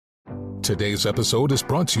Today's episode is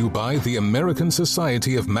brought to you by the American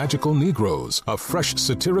Society of Magical Negroes, a fresh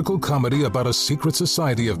satirical comedy about a secret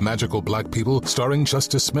society of magical black people starring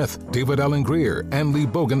Justice Smith, David Allen Greer, Ann Lee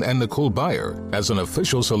Bogan, and Nicole Byer. As an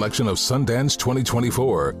official selection of Sundance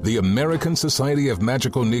 2024, the American Society of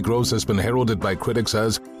Magical Negroes has been heralded by critics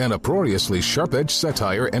as an uproariously sharp-edged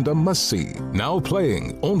satire and a must-see. Now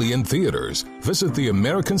playing only in theaters. Visit the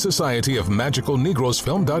American Society of Magical Negroes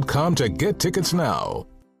Film.com to get tickets now.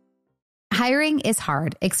 Hiring is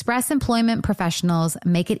hard. Express Employment professionals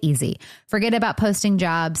make it easy. Forget about posting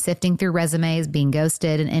jobs, sifting through resumes, being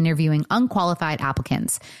ghosted, and interviewing unqualified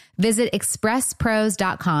applicants. Visit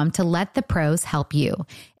expresspros.com to let the pros help you.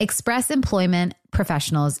 Express Employment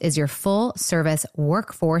Professionals is your full-service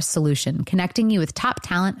workforce solution, connecting you with top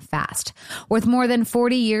talent fast. With more than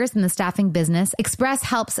 40 years in the staffing business, Express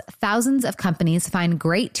helps thousands of companies find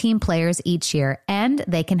great team players each year, and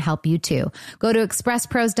they can help you too. Go to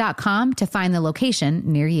expresspros.com to find the location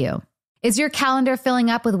near you. Is your calendar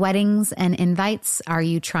filling up with weddings and invites? Are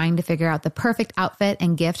you trying to figure out the perfect outfit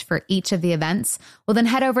and gift for each of the events? Well, then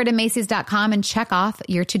head over to Macy's.com and check off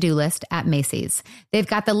your to-do list at Macy's. They've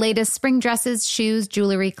got the latest spring dresses, shoes,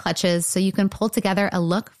 jewelry, clutches, so you can pull together a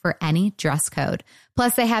look for any dress code.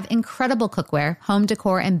 Plus, they have incredible cookware, home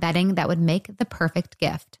decor, and bedding that would make the perfect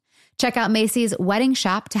gift. Check out Macy's Wedding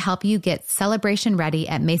Shop to help you get celebration ready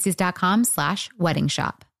at Macy's.com/wedding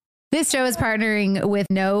shop. This show is partnering with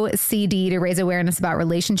No CD to raise awareness about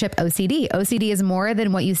relationship OCD. OCD is more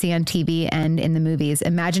than what you see on TV and in the movies.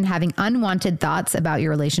 Imagine having unwanted thoughts about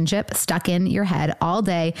your relationship stuck in your head all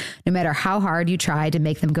day, no matter how hard you try to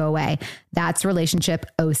make them go away. That's relationship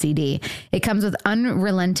OCD. It comes with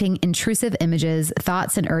unrelenting, intrusive images,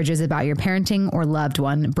 thoughts, and urges about your parenting or loved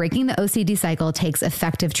one. Breaking the OCD cycle takes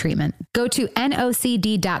effective treatment. Go to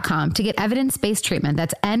nocd.com to get evidence-based treatment.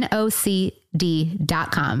 That's nocd.com.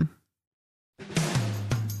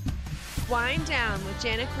 Wind Down with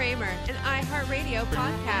Jana Kramer, an iHeartRadio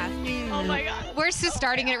podcast. Oh my God. We're just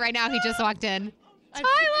starting it right now. He just walked in. Tyler!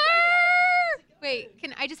 Wait,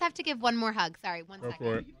 I just have to give one more hug. Sorry, one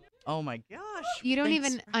second. Oh my gosh. You don't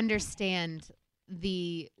even understand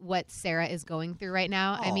what Sarah is going through right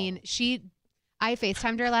now. Oh. I mean, I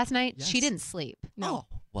FaceTimed her last night. Yes. She didn't sleep. No.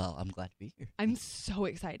 Oh, well, I'm glad to be here. I'm so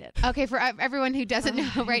excited. Okay, for everyone who doesn't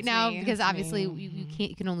know right now, me, because it's obviously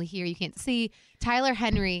you can only hear, you can't see. Tyler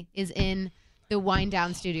Henry is in the Wind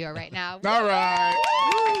Down studio right now. All right.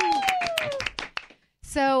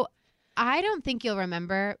 So I don't think you'll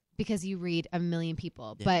remember because you read a million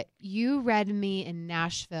people, but you read me in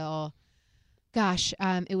Nashville. Gosh,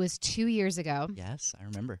 it was 2 years ago. Yes, I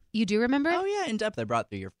remember. You do remember? Oh, yeah, in depth. I brought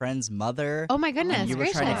through your friend's mother. Oh, my goodness. And you were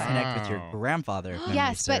gracious. trying to connect with your grandfather. if memory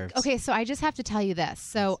Yes, serves. but okay, so I just have to tell you this.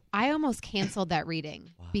 So I almost canceled that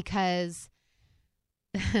reading because,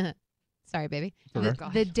 sorry, baby.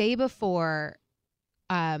 The day before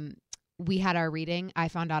we had our reading, I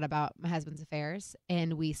found out about my husband's affairs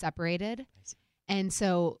and we separated. And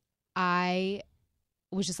so I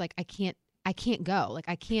was just like, I can't go. Like,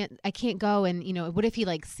 I can't go. And, what if he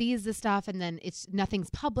sees this stuff and then nothing's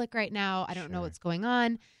public right now. I don't know what's going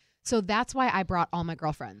on. So that's why I brought all my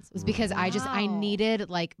girlfriends, was because I needed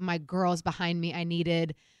my girls behind me. I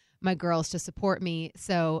needed my girls to support me.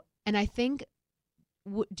 So, and I think,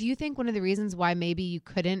 do you think one of the reasons why maybe you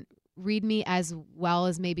couldn't read me as well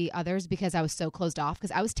as maybe others, because I was so closed off, because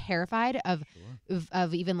I was terrified of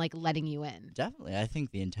even letting you in? Definitely. I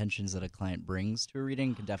think the intentions that a client brings to a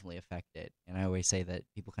reading can definitely affect it. And I always say that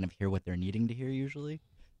people kind of hear what they're needing to hear usually.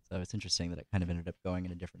 So it's interesting that it kind of ended up going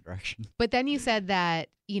in a different direction. But then you said that,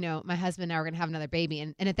 my husband and I were going to have another baby.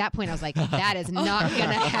 And at that point I was like, that is not going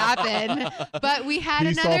to happen. But we had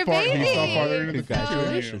another baby. He saw farther into the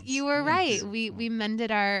Congratulations. You were right. We mended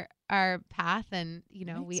our path and,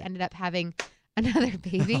 we ended up having another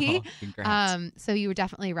baby. Oh, congrats. So you were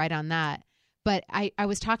definitely right on that. But I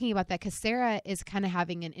was talking about that because Sarah is kind of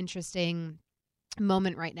having an interesting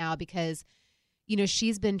moment right now because,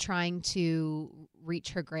 she's been trying to reach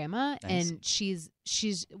her grandma. Nice. And she's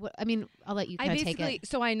I'll let you kind of take it.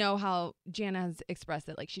 So I know how Jana has expressed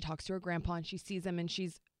it. She talks to her grandpa and she sees him and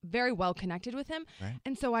she's very well connected with him. Right.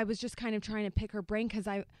 And so I was just kind of trying to pick her brain because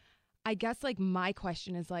I guess my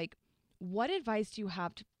question is what advice do you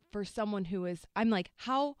have for someone who is,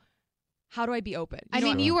 how do I be open?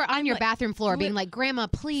 You were on your bathroom floor being like, Grandma,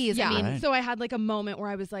 please. Yeah. So I had a moment where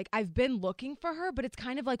I was like, I've been looking for her, but it's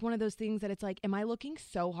kind of one of those things that it's am I looking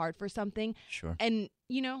so hard for something? Sure. And,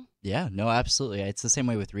 Yeah, no, absolutely. It's the same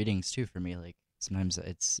way with readings too for me. Sometimes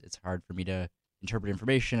it's hard for me to interpret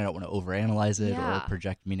information. I don't want to overanalyze it or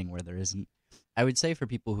project meaning where there isn't. I would say for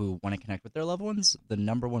people who want to connect with their loved ones, the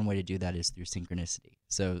number one way to do that is through synchronicity.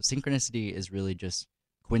 So synchronicity is really just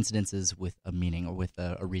coincidences with a meaning or with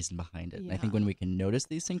a reason behind it. And I think when we can notice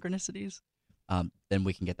these synchronicities, then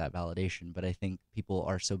we can get that validation. But I think people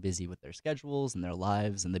are so busy with their schedules and their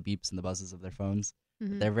lives and the beeps and the buzzes of their phones,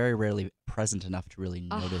 they're very rarely present enough to really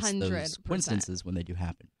notice those 100%. coincidences when they do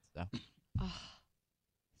happen. So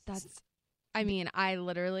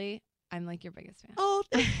I'm like your biggest fan. Oh,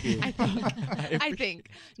 thank you. I think.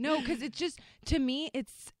 No, because it's just, to me,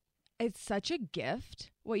 it's such a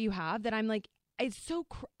gift what you have that I'm like, it's so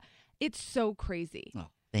crazy. Oh,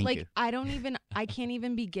 thank you. I can't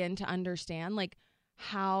even begin to understand, like,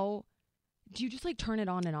 how do you just like turn it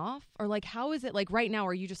on and off? Or like, how is it like right now?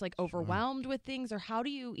 Are you just like overwhelmed with things, or how do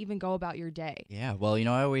you even go about your day? Yeah, well,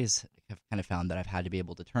 I always have kind of found that I've had to be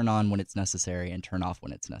able to turn on when it's necessary and turn off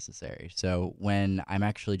when it's necessary. So when I'm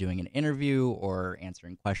actually doing an interview or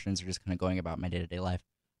answering questions or just kind of going about my day-to-day life,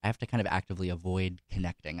 I have to kind of actively avoid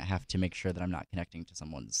connecting. I have to make sure that I'm not connecting to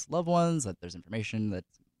someone's loved ones, that there's information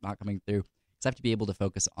that's not coming through. Because I have to be able to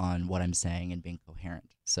focus on what I'm saying and being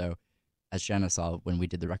coherent. So as Jenna saw when we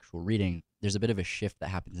did the actual reading, there's a bit of a shift that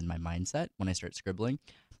happens in my mindset when I start scribbling.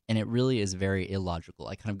 And it really is very illogical.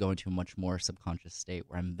 I kind of go into a much more subconscious state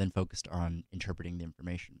where I'm then focused on interpreting the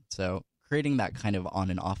information. So creating that kind of on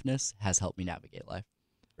and offness has helped me navigate life,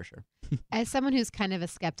 for sure. As someone who's kind of a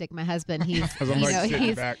skeptic, my husband, he's,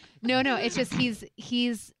 back. No, it's just he's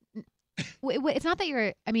it's not that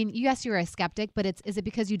you're, I mean, yes, you're a skeptic, but is it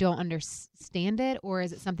because you don't understand it, or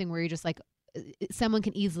is it something where you're just like, someone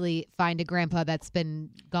can easily find a grandpa that's been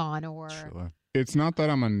gone, or... Sure. It's not that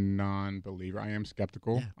I'm a non-believer. I am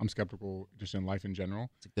skeptical. Yeah. I'm skeptical just in life in general.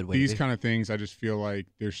 It's a good way These to be. kind of things, I just feel like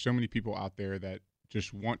there's so many people out there that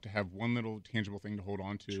just want to have one little tangible thing to hold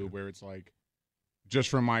on to, where it's like, just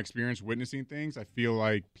from my experience witnessing things, I feel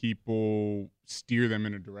like people steer them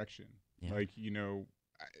in a direction. Yeah. Like,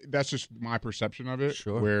 that's just my perception of it.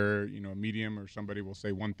 Sure. Where, a medium or somebody will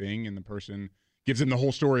say one thing and the person gives them the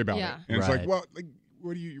whole story about it. And it's like, Right. well, like,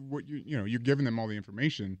 you're giving them all the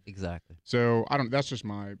information. Exactly. So that's just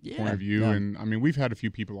my point of view. Yeah. And I mean, we've had a few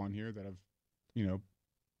people on here that have,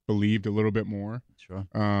 believed a little bit more. Sure.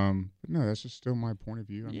 But no, that's just still my point of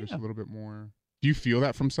view. I'm just a little bit more. Do you feel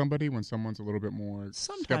that from somebody when someone's a little bit more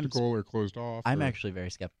skeptical or closed off? I'm actually very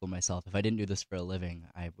skeptical myself. If I didn't do this for a living,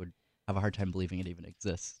 I would have a hard time believing it even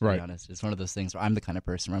exists, to be honest. It's one of those things where I'm the kind of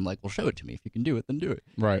person where I'm like, well, show it to me. If you can do it, then do it.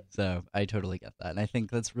 Right. So I totally get that. And I think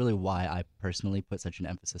that's really why I personally put such an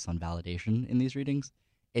emphasis on validation in these readings.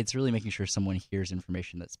 It's really making sure someone hears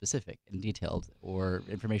information that's specific and detailed, or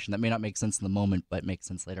information that may not make sense in the moment, but makes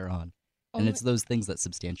sense later on. And it's those things that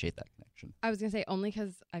substantiate that connection. I was going to say, only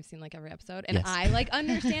because I've seen like every episode and Yes. I like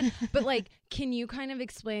understand, but like, can you kind of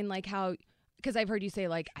explain like how, because I've heard you say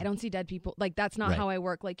like, I don't see dead people. Like, that's not Right. how I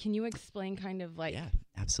work. Like, can you explain kind of like. Yeah,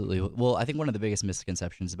 absolutely. Well, I think one of the biggest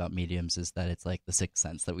misconceptions about mediums is that it's like the sixth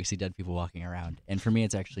sense, that we see dead people walking around. And for me,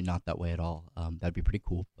 it's actually not that way at all. That'd be pretty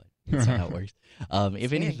cool, but that's not how it works.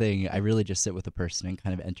 If anything, I really just sit with a person and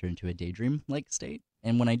kind of enter into a daydream-like state.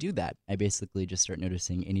 And when I do that, I basically just start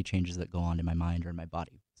noticing any changes that go on in my mind or in my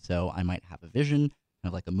body. So I might have a vision, kind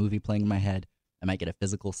of like a movie playing in my head. I might get a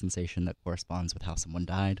physical sensation that corresponds with how someone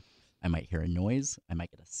died. I might hear a noise. I might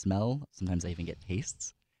get a smell. Sometimes I even get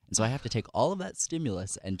tastes. And so I have to take all of that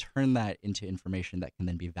stimulus and turn that into information that can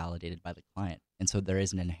then be validated by the client. And so there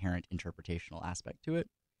is an inherent interpretational aspect to it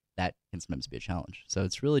that can sometimes be a challenge. So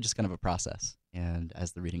it's really just kind of a process. And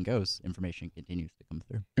as the reading goes, information continues to come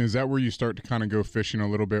through. Is that where you start to kind of go fishing a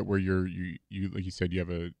little bit, where you like you said, you have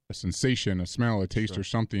a sensation, a smell, a taste, Sure. or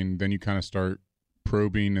something, then you kind of start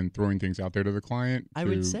probing and throwing things out there to the client? I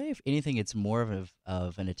would say, if anything, it's more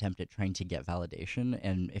of an attempt at trying to get validation.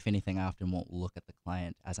 And if anything, I often won't look at the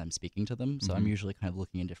client as I'm speaking to them. So I'm usually kind of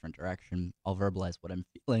looking in a different direction. I'll verbalize what I'm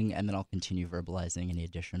feeling, and then I'll continue verbalizing any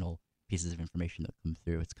additional pieces of information that come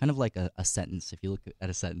through. It's kind of like a sentence. If you look at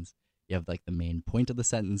a sentence, you have like the main point of the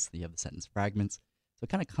sentence, you have the sentence fragments. So it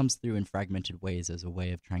kind of comes through in fragmented ways as a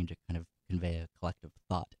way of trying to kind of convey a collective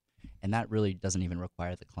thought. And that really doesn't even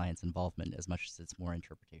require the client's involvement as much as it's more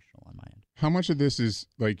interpretational on my end. How much of this is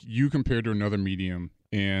like you compared to another medium,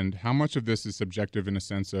 and how much of this is subjective in a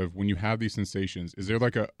sense of when you have these sensations? Is there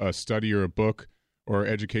like a study or a book or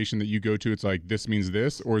education that you go to? It's like, this means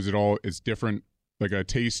this, or is it all, it's different, like a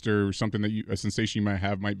taste or something that a sensation you might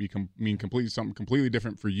have might be mean something completely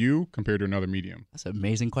different for you compared to another medium? That's an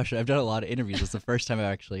amazing question. I've done a lot of interviews. It's the first time I've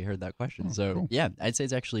actually heard that question. So cool. Yeah, I'd say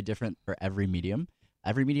it's actually different for every medium.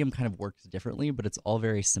 Every medium kind of works differently, but it's all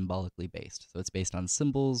very symbolically based. So it's based on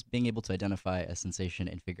symbols, being able to identify a sensation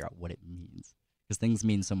and figure out what it means. because things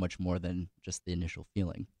mean so much more than just the initial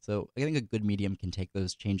feeling. So I think a good medium can take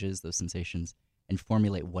those changes, those sensations, and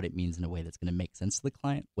formulate what it means in a way that's going to make sense to the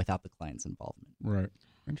client without the client's involvement. Right.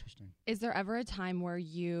 Interesting. Is there ever a time where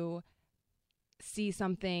you see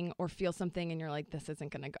something or feel something and you're like, this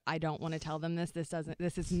isn't going to go, I don't want to tell them this. This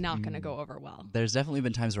is not going to go over well. There's definitely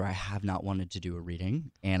been times where I have not wanted to do a reading,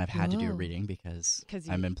 and I've had to do a reading because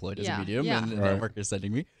I'm employed as a medium and the network is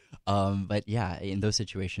sending me. But yeah, in those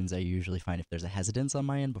situations, I usually find if there's a hesitance on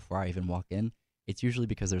my end before I even walk in, it's usually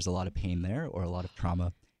because there's a lot of pain there or a lot of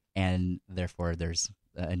trauma, and therefore there's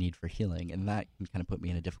a need for healing. And that can kind of put me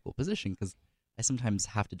in a difficult position because I sometimes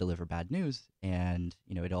have to deliver bad news, and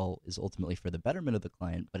it all is ultimately for the betterment of the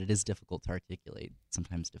client, but it is difficult to articulate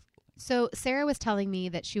sometimes difficult things. So Sarah was telling me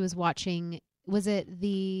that she was watching, was it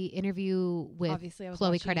the interview with Obviously, I was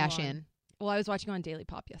Khloe watching Kardashian? I was watching on Daily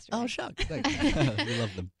Pop yesterday. Oh, shucks. Thanks. We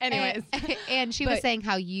love them. Anyways. And she was saying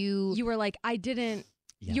how you were like, I didn't,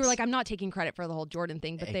 Yes. you were like, I'm not taking credit for the whole Jordan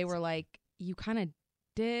thing, but they were like, you kind of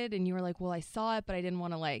did, and you were like, well, I saw it, but I didn't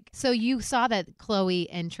want to like. So you saw that Khloe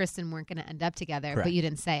and Tristan weren't going to end up together, Correct. but you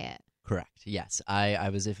didn't say it. Correct. Yes. I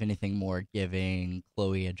was, if anything, more giving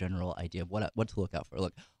Khloe a general idea of what to look out for.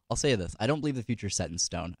 Look, I'll say this. I don't believe the future's set in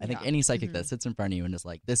stone. I think any psychic that sits in front of you and is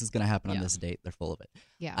like, this is going to happen on this date, they're full of it.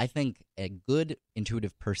 Yeah. I think a good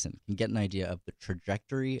intuitive person can get an idea of the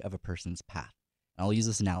trajectory of a person's path. And I'll use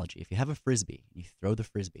this analogy. If you have a Frisbee and you throw the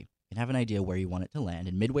Frisbee, you can have an idea where you want it to land.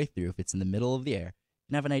 And midway through, if it's in the middle of the air, you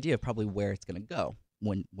can have an idea of probably where it's going to go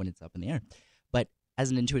when it's up in the air. But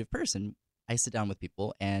as an intuitive person, I sit down with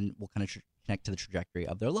people and we'll kind of connect to the trajectory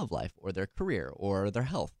of their love life or their career or their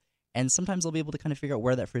health. And sometimes I'll be able to kind of figure out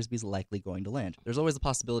where that Frisbee is likely going to land. There's always the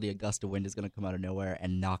possibility a gust of wind is going to come out of nowhere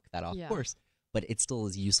and knock that off course. But it still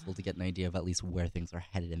is useful to get an idea of at least where things are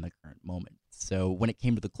headed in the current moment. So when it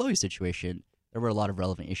came to the Khloe situation, there were a lot of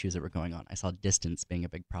relevant issues that were going on. I saw distance being a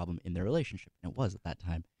big problem in their relationship, and it was at that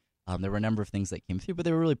time. There were a number of things that came through, but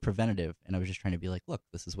they were really preventative. And I was just trying to be like, look,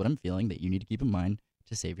 this is what I'm feeling that you need to keep in mind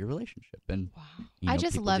to save your relationship. And I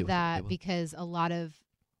just love that because a lot of,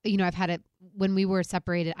 I've had it when we were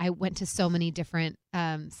separated. I went to so many different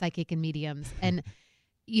psychic and mediums, and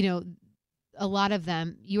a lot of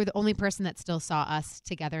them, you were the only person that still saw us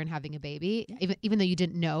together and having a baby, even though you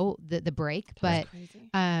didn't know the break. But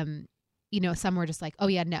some were just like, oh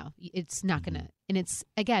yeah, no, it's not gonna. And it's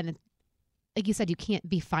again, like you said, you can't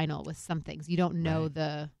be final with some things. You don't know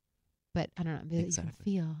but I don't know. Exactly.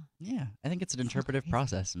 You can feel. Yeah, I think it's an interpretive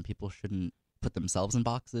process, and people shouldn't put themselves in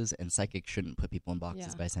boxes, and psychics shouldn't put people in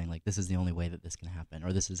boxes by saying like, this is the only way that this can happen,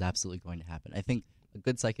 or this is absolutely going to happen. I think a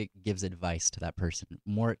good psychic gives advice to that person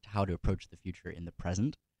more how to approach the future in the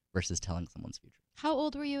present versus telling someone's future. How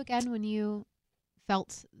old were you again when you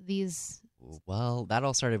felt these? Well, that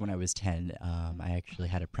all started when I was 10. I actually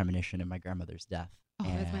had a premonition of my grandmother's death.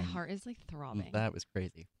 Oh, my heart is like throbbing. That was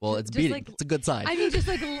crazy. Well, it's just beating. Like, it's a good sign. I mean, just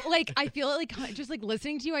like I feel like just like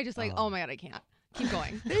listening to you, I just like, oh my God, I can't. Keep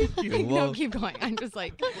going. Thank you. No, keep going. I'm just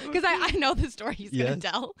like, because I know the story he's going to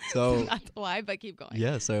tell. So that's why, but keep going.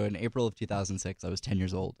 Yeah, so in April of 2006, I was 10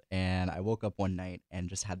 years old, and I woke up one night and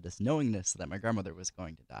just had this knowingness that my grandmother was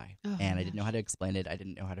going to die. And I didn't know how to explain it. I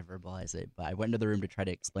didn't know how to verbalize it, but I went into the room to try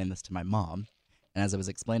to explain this to my mom. And as I was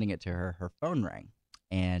explaining it to her, her phone rang,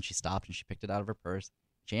 and she stopped and she picked it out of her purse.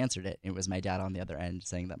 She answered it. It was my dad on the other end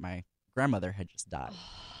saying that my grandmother had just died.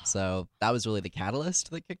 So that was really the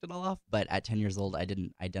catalyst that kicked it all off. But at 10 years old, I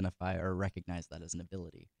didn't identify or recognize that as an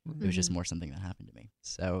ability. It was just more something that happened to me.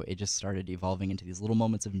 So it just started evolving into these little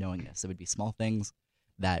moments of knowingness. It would be small things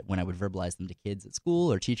that when I would verbalize them to kids at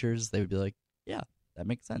school or teachers, they would be like, yeah, that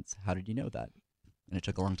makes sense. How did you know that? And it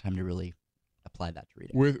took a long time to really apply that to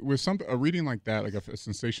reading. With a reading like that, like a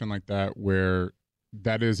sensation like that, where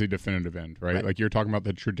that is a definitive end, right? Like you're talking about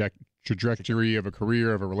the trajectory of a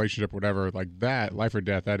career, of a relationship, whatever, like that, life or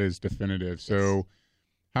death, that is definitive. So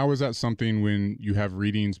how is that something when you have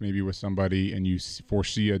readings maybe with somebody and you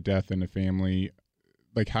foresee a death in the family?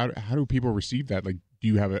 Like how do people receive that? Like, do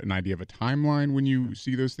you have an idea of a timeline when you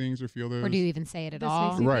see those things or feel those? Or do you even say it at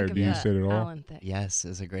all? Right, do you say it at all? Alan Thicke. Yes,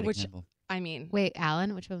 is a great example. I mean, wait,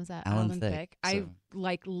 Alan, which one was that? Alan Thicke. I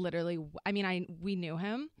like literally. I mean, we knew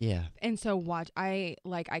him. Yeah. And so I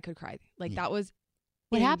could cry. Like that was.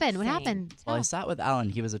 What happened? What insane. happened? Well, I sat with Alan.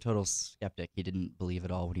 He was a total skeptic. He didn't believe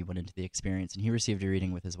at all when he went into the experience, and he received a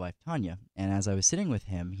reading with his wife Tanya. And as I was sitting with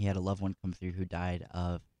him, he had a loved one come through who died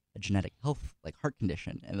of a genetic health, like heart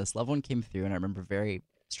condition. And this loved one came through, and I remember very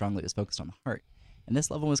strongly it was focused on the heart. And this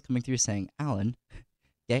loved one was coming through saying, Alan,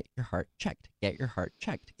 get your heart checked, get your heart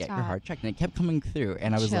checked, get your heart checked. And it kept coming through.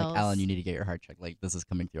 And I was like, Alan, you need to get your heart checked. Like, this is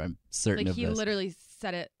coming through. I'm certain of this. Like, he literally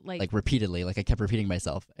said it like repeatedly, like I kept repeating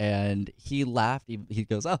myself. And he laughed. He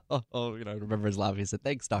goes, oh, I remember his laugh. He said,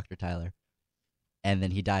 thanks, Dr. Tyler. And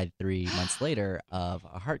then he died 3 months later of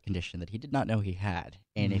a heart condition that he did not know he had.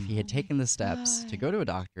 And if he had taken the steps to go to a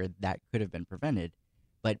doctor, that could have been prevented.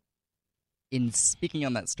 But in speaking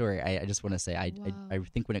on that story, I just want to say, I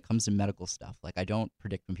think when it comes to medical stuff, like I don't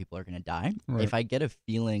predict when people are going to die. Right. If I get a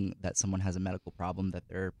feeling that someone has a medical problem that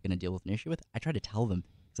they're going to deal with an issue with, I try to tell them.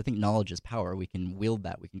 Because I think knowledge is power. We can wield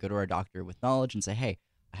that. We can go to our doctor with knowledge and say, hey,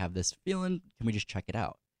 I have this feeling. Can we just check it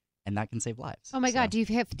out? And that can save lives. Oh my God! Do you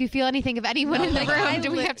feel anything of anyone in the room?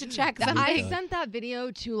 Do we have to check something? I sent that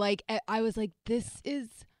video to I was like, this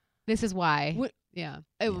is why.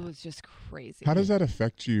 It was just crazy. How does that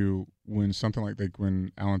affect you when something like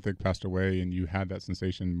when Alan Thicke passed away and you had that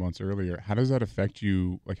sensation months earlier? How does that affect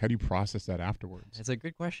you? Like, how do you process that afterwards? It's a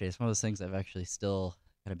good question. It's one of those things I've actually still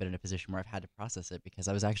kind of been in a position where I've had to process it, because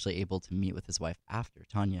I was actually able to meet with his wife after,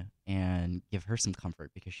 Tanya, and give her some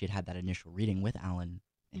comfort because she had that initial reading with Alan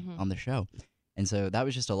on the show. And so that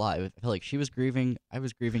was just a lot. I felt like she was grieving. I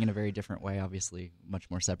was grieving in a very different way, obviously, much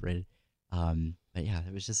more separated. But yeah,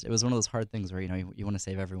 it was one of those hard things where, you want to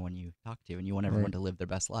save everyone you talk to and you want everyone to live their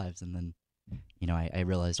best lives. And then, I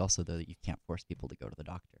realized also, though, that you can't force people to go to the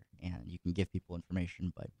doctor, and you can give people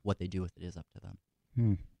information, but what they do with it is up to them.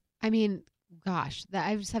 I mean, gosh,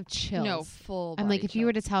 I just have chills. No, full. I'm like, if you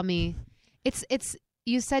were to tell me, it's.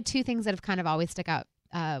 You said two things that have kind of always stuck out.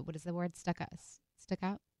 What is the word? Stuck out. Stuck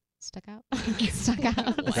out. Stuck out.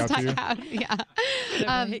 Yeah.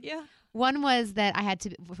 Hit you? One was that I had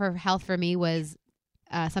to, for health for me, was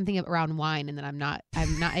something around wine, and that I'm not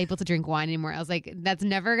able to drink wine anymore. I was like, that's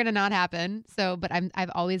never gonna not happen. So, but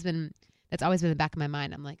that's always been in the back of my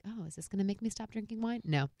mind. I'm like, oh, is this gonna make me stop drinking wine?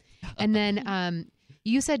 No. And then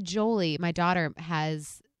you said Jolie, my daughter,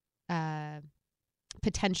 has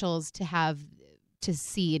potentials to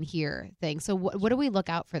see and hear things. So what do we look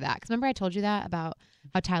out for that? Because remember I told you that about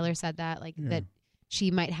how Tyler said that, that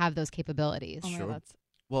she might have those capabilities. Oh my God,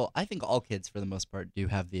 Well, I think all kids, for the most part, do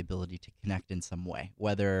have the ability to connect in some way.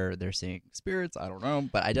 Whether they're seeing spirits, I don't know.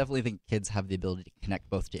 But I definitely think kids have the ability to connect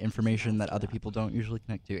both to information that other people don't usually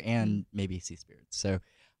connect to and maybe see spirits. So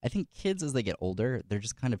I think kids, as they get older, they're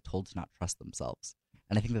just kind of told to not trust themselves.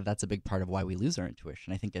 And I think that that's a big part of why we lose our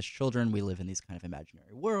intuition. I think as children, we live in these kind of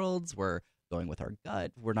imaginary worlds. We're going with our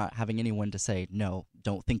gut. We're not having anyone to say, no,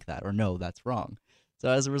 don't think that, or no, that's wrong. So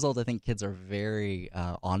as a result, I think kids are very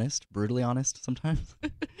honest, brutally honest sometimes,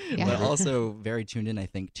 but also very tuned in, I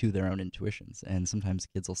think, to their own intuitions. And sometimes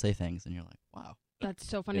kids will say things and you're like, wow. That's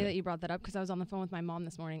so funny that you brought that up, because I was on the phone with my mom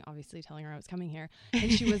this morning, obviously telling her I was coming here.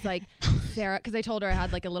 And she was like, Sarah, because I told her I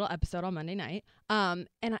had like a little episode on Monday night.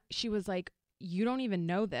 She was like, you don't even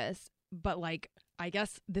know this, but like, I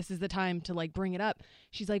guess this is the time to like bring it up.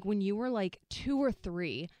 She's like, when you were like 2 or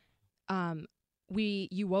 3,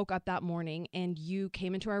 you woke up that morning and you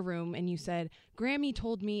came into our room and you said, Grammy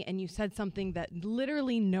told me, and you said something that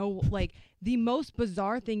literally like the most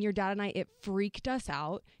bizarre thing. Your dad and I, it freaked us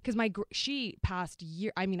out because she passed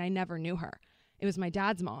I never knew her. It was my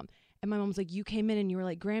dad's mom. And my mom was like, you came in and you were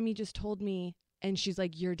like, Grammy just told me. And she's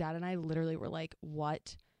like, your dad and I literally were like,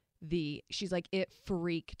 what? She's like, it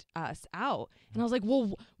freaked us out. And I was like,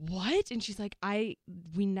 well, what? And she's like, I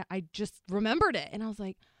just remembered it. And I was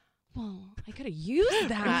like, well, I could have used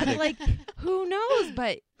that. But like, who knows?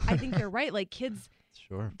 But I think you're right. Like kids,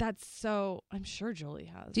 sure. That's so, I'm sure Jolie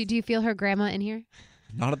has. Do you feel her grandma in here?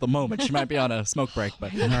 Not at the moment. She might be on a smoke break,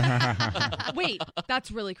 but wait,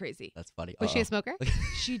 that's really crazy. That's funny. Was she a smoker?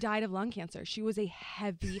 She died of lung cancer. She was a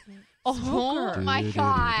heavy Oh smoker. my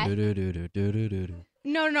God.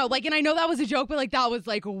 No. Like, and I know that was a joke, but like, that was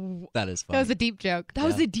like, that is funny. That was a deep joke. That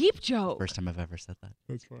was a deep joke. First time I've ever said that.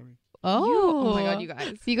 That's funny. Oh my God, you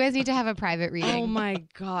guys. You guys need to have a private reading. Oh my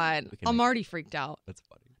God. I'm already freaked out. That's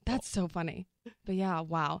funny. That's so funny. But yeah,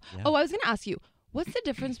 wow. Yeah. Oh, I was going to ask you, what's the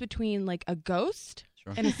difference between like a ghost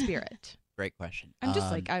and a spirit? Great question. I'm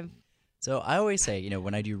just So I always say,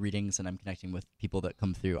 when I do readings and I'm connecting with people that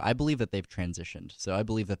come through, I believe that they've transitioned. So I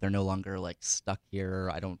believe that they're no longer like stuck here.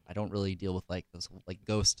 I don't really deal with like this like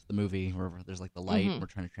Ghost, the movie, where there's like the light and we're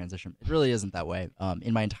trying to transition. It really isn't that way.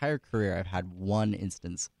 In my entire career, I've had one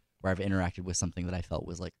instance where I've interacted with something that I felt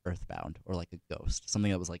was like earthbound or like a ghost,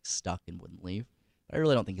 something that was like stuck and wouldn't leave. But I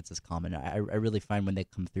really don't think it's as common. I really find when they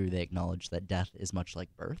come through, they acknowledge that death is much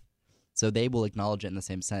like birth. So they will acknowledge it in the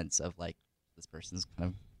same sense of like, this person's kind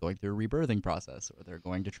of going through a rebirthing process, or they're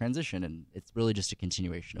going to transition, and it's really just a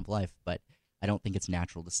continuation of life. But I don't think it's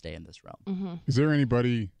natural to stay in this realm. Is there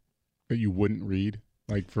anybody that you wouldn't read,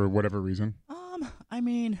 like for whatever reason? I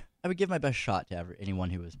mean, I would give my best shot to anyone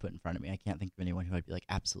who was put in front of me. I can't think of anyone who I'd be like,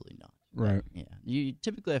 absolutely not. Right. Yeah.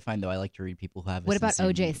 Typically, I find, though, I like to read people who have. What about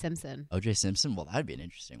O.J. Simpson? O.J. Simpson? Well, that'd be an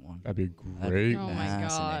interesting one. That'd be great. Oh my God.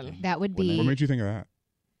 Fascinating. That would be. What made you think of that?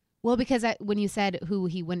 Well, because when you said who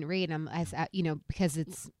he wouldn't read, because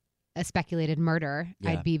it's a speculated murder,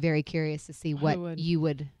 Yeah. I'd be very curious to see what you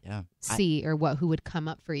would see or who would come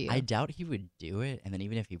up for you. I doubt he would do it, and then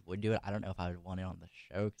even if he would do it, I don't know if I would want it on the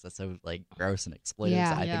show because that's so like gross and exploitive.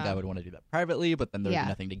 Yeah. So I think I would want to do that privately, but then there's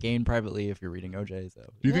nothing to gain privately if you're reading OJ. So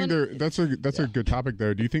Do you think that's a good topic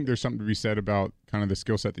though? Do you think there's something to be said about kind of the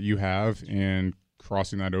skill set that you have and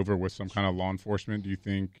crossing that over with some kind of law enforcement? Do you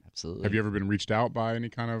think? Absolutely. Have you ever been reached out by any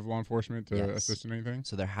kind of law enforcement to Yes. assist in anything?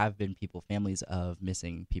 So there have been families of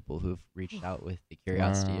missing people who've reached out with the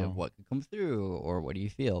curiosity Wow. of what could come through or what do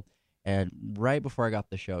you feel. And right before I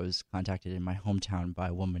got the show, I was contacted in my hometown by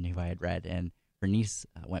a woman who I had read, and her niece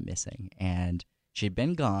went missing, and she'd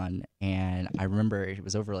been gone. And I remember it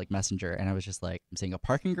was over like Messenger, and I was just like, I'm seeing a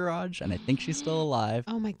parking garage, and I think she's still alive.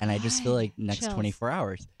 Oh my God. And I just feel like next Chills. 24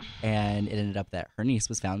 hours. And it ended up that her niece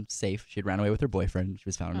was found safe. She had ran away with her boyfriend. She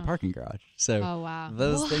was found in a parking garage. So Oh, wow.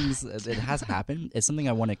 those things, it has happened. It's something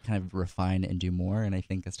I want to kind of refine and do more. And I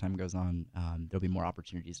think as time goes on, there'll be more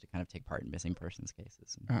opportunities to kind of take part in missing persons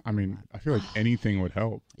cases. I mean, I feel like anything would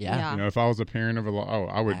help. Yeah. You know, if I was a parent of a law,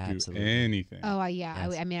 I would Absolutely. do anything. Oh, yeah.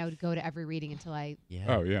 Yes. I would go to every reading until I. Yeah.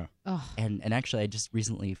 Oh, yeah. Oh, And actually, I just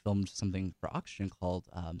recently filmed something for Oxygen called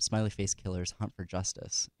Smiley Face Killers Hunt for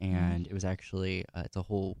Justice. And it was actually, it's a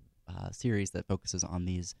whole series that focuses on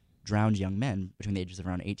these drowned young men between the ages of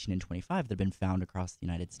around 18 and 25 that have been found across the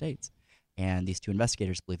United States. And these two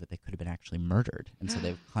investigators believe that they could have been actually murdered. And so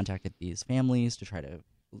they've contacted these families to try to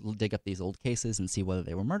dig up these old cases and see whether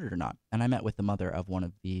they were murdered or not. And I met with the mother of one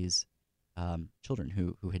of these children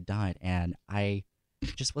who had died. And I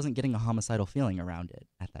just wasn't getting a homicidal feeling around it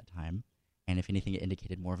at that time. And if anything, it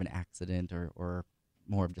indicated more of an accident or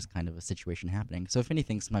more of just kind of a situation happening. So if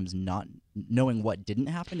anything, sometimes not knowing what didn't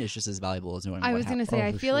happen is just as valuable as knowing I what was going to happened. say,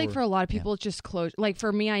 I for feel like sure. for a lot of people, it's just closure. Like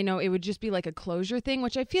for me, I know it would just be like a closure thing,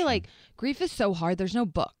 which I feel like grief is so hard. There's no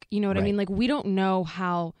book. You know what I Right. mean? Like we don't know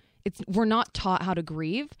how we're not taught how to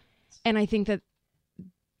grieve. And I think that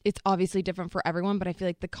it's obviously different for everyone, but I feel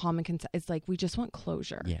like the common concept is like, we just want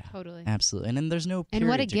closure. Yeah, totally. absolutely. And then there's no And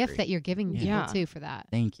what a period to gift grieve. that you're giving people, Yeah. too, for that.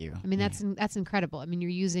 Thank you. I mean, Yeah. that's incredible. I mean, you're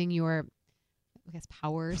using your, I guess,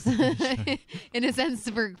 powers in a sense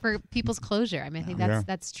for people's closure. I mean, I think Yeah.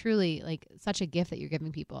 that's truly like such a gift that you're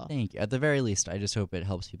giving people. Thank you. At the very least, I just hope it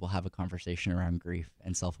helps people have a conversation around grief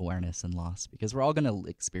and self-awareness and loss, because we're all going to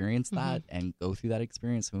experience that and go through that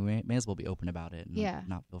experience. So we may as well be open about it and Yeah.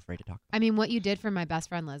 not feel afraid to talk about I mean, what you did for my best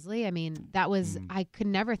friend Leslie, I mean, that was, I could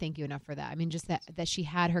never thank you enough for that. I mean, just that she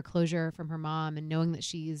had her closure from her mom and knowing that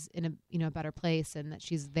she's in a better place and that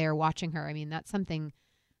she's there watching her. I mean, that's something,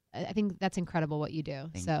 I think that's incredible what you do.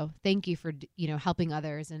 So thank you for, helping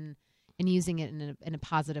others and using it in a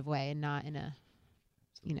positive way and not in a,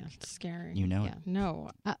 It's scary. You know yeah. it. No.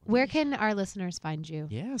 Where can our listeners find you?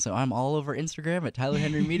 Yeah, so I'm all over Instagram at Tyler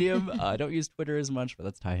Henry Medium. I don't use Twitter as much, but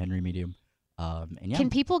that's Ty Henry Medium. And yeah, Can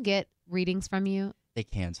people get readings from you they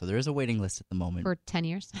can. So there is a waiting list at the moment for 10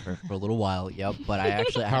 years? for a little while. Yep, but I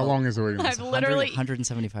actually How long is the waiting list? I've literally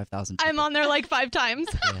 175,000. I'm on there like 5 times.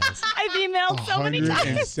 Yes. I've emailed so many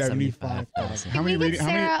times. 175,000. How many Can we readings? get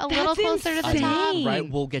Sarah a little That's closer to the top? insane. Right,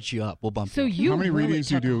 we'll get you up. We'll bump So you up. you How many really readings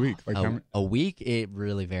do you took do a off. week? Like how many? A week, it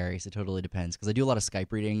really varies. It totally depends because I do a lot of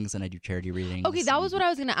Skype readings and I do charity readings. Okay, that was what I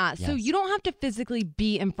was going to ask. So Yes. you don't have to physically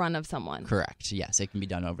be in front of someone. Correct. Yes, it can be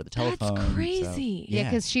done over the telephone. That's so- crazy. Yeah,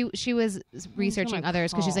 because she was researching my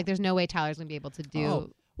others because she's call. like, there's no way Tyler's going to be able to do Oh,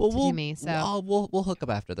 well, to we'll, do me. So we'll hook up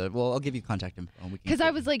after the. Well, I'll give you contact info. and we can Because get-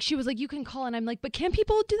 I was like, she was like, you can call, and I'm like, but can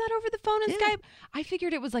people do that over the phone and Skype? I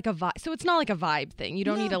figured it was like a vibe. So it's not like a vibe thing. You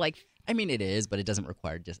don't need to like. I mean, it is, but it doesn't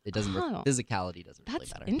require Oh. physicality doesn't really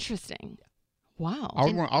That's matter. interesting. Wow. I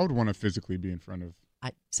would want to physically be in front of.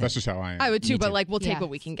 That's just how I am. I would too, Me but too. like we'll take Yeah. what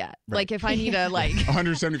we can get. Right. Like if I need to like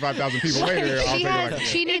 175,000 people later, I'll she take has, like.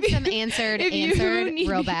 she needs some answered if you need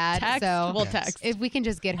real bad. text, so we'll Yes. text. if we can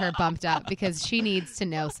just get her bumped up because she needs to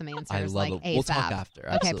know some answers. I love like it. We'll ASAP. talk after.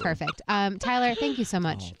 Okay, Absolutely. perfect. Tyler, thank you so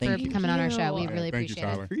much Oh, for thank you. coming on our show. We Thank really Thank you, appreciate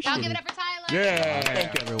Tyler. it. Appreciate I'll give it. it up for Tyler. Yeah.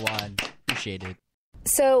 Thank you, everyone. Appreciate it.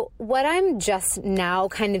 So what I'm just now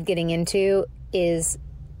kind of getting into is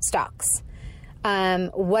stocks.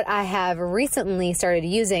 What I have recently started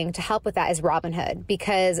using to help with that is Robinhood,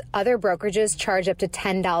 because other brokerages charge up to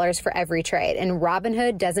 $10 for every trade, and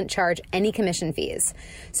Robinhood doesn't charge any commission fees.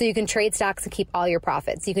 So you can trade stocks and keep all your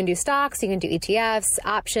profits. You can do stocks, you can do ETFs,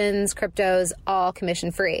 options, cryptos, all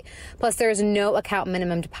commission free. Plus, there's no account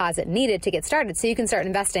minimum deposit needed to get started, so you can start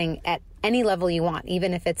investing at any level you want,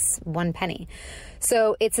 even if it's 1 penny.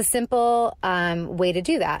 So it's a simple way to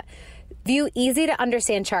do that. View easy to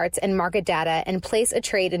understand charts and market data and place a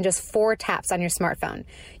trade in just 4 taps on your smartphone.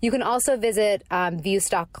 You can also visit view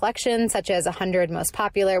stock collections such as 100 most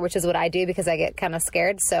popular, which is what I do because I get kind of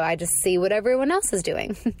scared. So I just see what everyone else is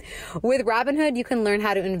doing. With Robinhood, you can learn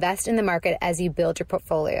how to invest in the market as you build your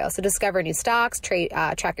portfolio. So discover new stocks,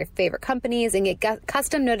 track your favorite companies, and get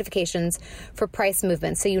custom notifications for price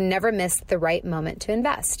movements so you never miss the right moment to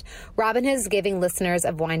invest. Robinhood is giving listeners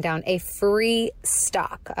of Wind Down a free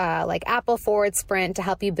stock like Apple, Ford, Sprint to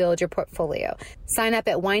help you build your portfolio. Sign up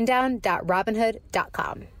at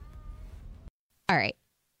winddown.robinhood.com. All right.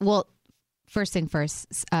 Well, first thing first,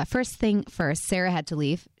 Sarah had to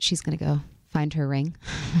leave. She's going to go find her ring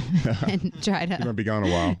and try to. You're going to be gone a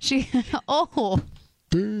while.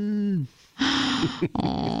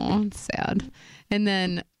 It's sad. And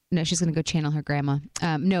then, no, she's going to go channel her grandma.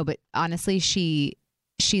 No, but honestly, she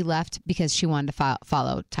left because she wanted to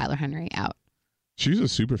follow Tyler Henry out. She's a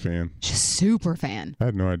super fan. She's a super fan. I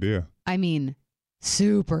had no idea. I mean,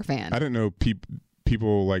 super fan. I didn't know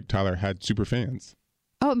people like Tyler had super fans.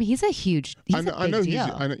 Oh, I mean, he's a big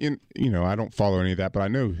deal. I don't follow any of that, but I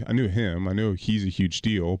knew him. I know he's a huge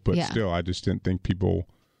deal, but still, I just didn't think people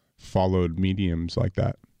followed mediums like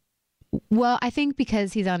that. Well, I think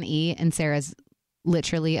because he's on E and Sarah's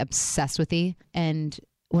literally obsessed with E. And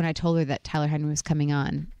when I told her that Tyler Henry was coming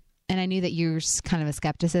on, and I knew that you're kind of a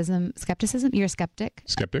skepticism. You're a skeptic.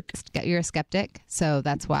 You're a skeptic. So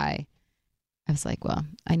that's why I was like, well,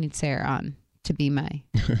 I need Sarah on to be my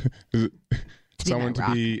someone to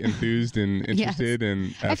be enthused and interested. Yes.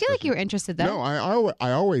 And I feel like you were interested though. No, I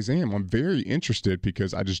always am. I'm very interested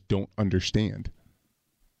because I just don't understand.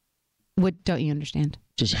 What don't you understand?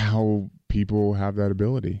 Just how people have that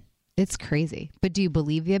ability. It's crazy. But do you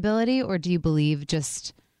believe the ability, or do you believe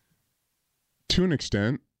just... To an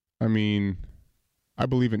extent. I mean, I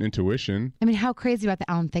believe in intuition. I mean, how crazy about the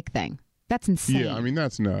Alan Thicke thing? That's insane. Yeah, I mean,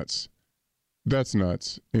 that's nuts.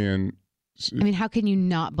 And I mean, how can you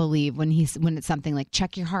not believe when it's something like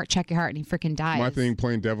check your heart, and he freaking dies? My thing,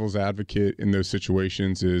 playing devil's advocate in those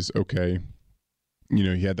situations is, okay,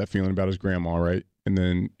 he had that feeling about his grandma, right? And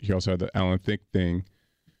then he also had the Alan Thicke thing.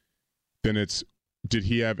 Then did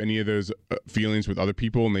he have any of those feelings with other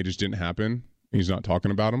people and they just didn't happen? And he's not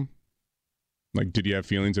talking about them? Like, did he have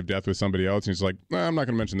feelings of death with somebody else? And he's like, I'm not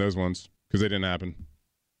going to mention those ones because they didn't happen.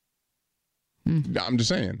 I'm just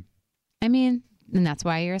saying. I mean, and that's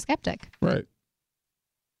why you're a skeptic. Right.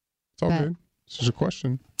 It's all good. It's just a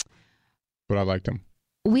question. But I liked him.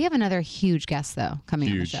 We have another huge guest, though, coming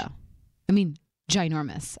on the show. I mean,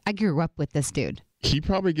 ginormous. I grew up with this dude. He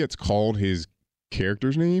probably gets called his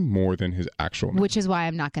character's name more than his actual name. Which is why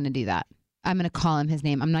I'm not going to do that. I'm going to call him his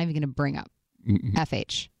name. I'm not even going to bring up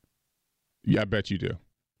FH. Yeah, I bet you do.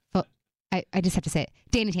 Well, I just have to say it.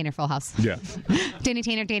 Danny Tanner, Full House. Yeah. Danny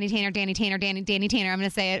Tanner. I'm going to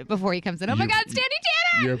say it before he comes in. Oh my God, it's Danny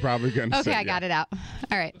Tanner! You're probably going to say it. Okay, I got it out.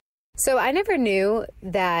 All right. So I never knew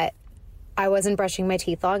that I wasn't brushing my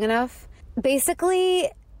teeth long enough. Basically,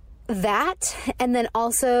 that, and then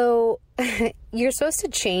also, you're supposed to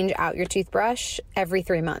change out your toothbrush every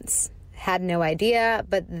 3 months. Had no idea,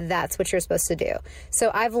 but that's what you're supposed to do. So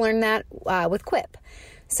I've learned that with Quip.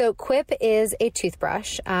 So Quip is a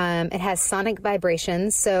toothbrush. It has sonic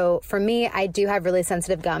vibrations. So for me, I do have really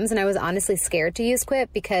sensitive gums, and I was honestly scared to use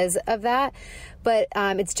Quip because of that. But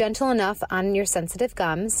it's gentle enough on your sensitive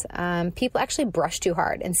gums. People actually brush too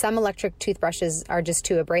hard, and some electric toothbrushes are just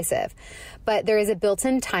too abrasive. But there is a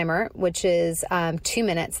built-in timer, which is 2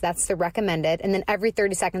 minutes. That's the recommended. And then every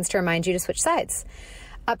 30 seconds to remind you to switch sides.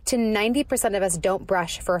 Up to 90% of us don't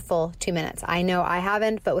brush for a full 2 minutes. I know I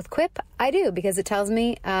haven't, but with Quip, I do because it tells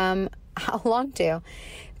me how long to.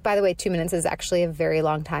 By the way, 2 minutes is actually a very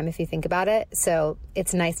long time if you think about it. So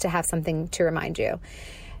it's nice to have something to remind you.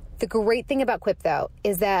 The great thing about Quip, though,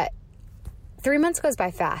 is that 3 months goes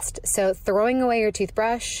by fast. So throwing away your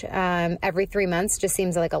toothbrush every 3 months just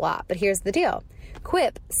seems like a lot. But here's the deal.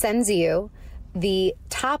 Quip sends you the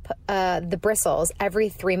the bristles every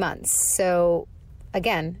 3 months. So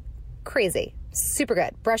again, crazy. Super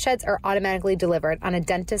good. Brush heads are automatically delivered on a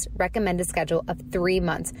dentist recommended schedule of 3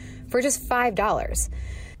 months for just $5.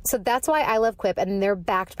 So that's why I love Quip, and they're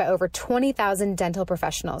backed by over 20,000 dental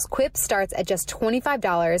professionals. Quip starts at just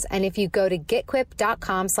 $25, and if you go to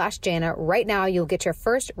getquip.com/Jana right now, you'll get your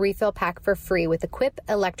first refill pack for free with the Quip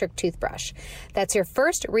electric toothbrush. That's your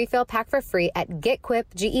first refill pack for free at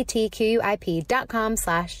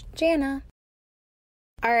getquip.com/Jana.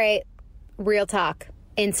 All right, real talk.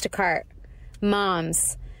 Instacart.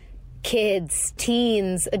 Moms. Kids,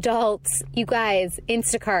 teens, adults, you guys,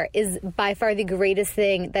 Instacart is by far the greatest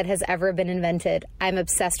thing that has ever been invented. I'm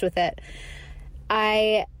obsessed with it.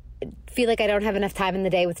 I feel like I don't have enough time in the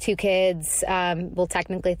day with 2 kids. Well,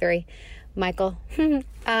 technically 3. Michael.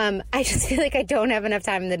 I just feel like I don't have enough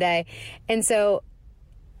time in the day. And so,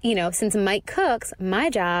 you know, since Mike cooks, my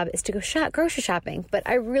job is to go grocery shopping. But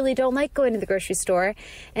I really don't like going to the grocery store.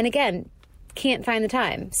 And again, can't find the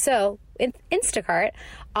time. So in Instacart,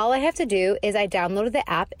 all I have to do is I downloaded the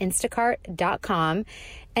app instacart.com,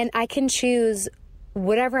 and I can choose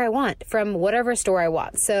whatever I want from whatever store I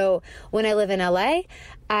want. So when I live in LA,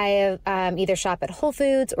 I either shop at Whole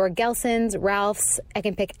Foods or Gelson's, Ralph's. I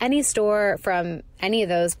can pick any store from any of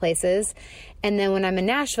those places. And then when I'm in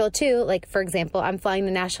Nashville too, like for example, I'm flying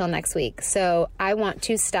to Nashville next week. So I want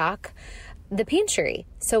to stock the pantry.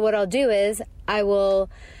 So what I'll do is I will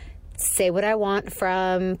say what I want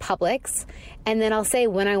from Publix, and then I'll say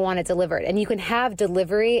when I want it delivered. And you can have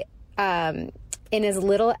delivery in as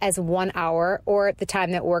little as 1 hour or at the time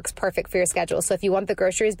that works perfect for your schedule. So if you want the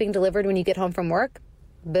groceries being delivered when you get home from work,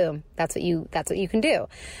 boom, that's what you can do.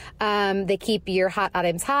 They keep your hot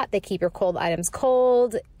items hot. They keep your cold items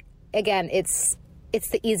cold. Again, it's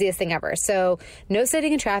the easiest thing ever. So no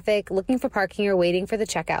sitting in traffic, looking for parking, or waiting for the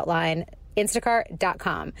checkout line.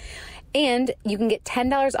 Instacart.com. And you can get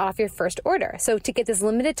 $10 off your first order. So to get this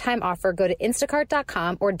limited time offer, go to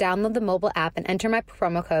Instacart.com or download the mobile app and enter my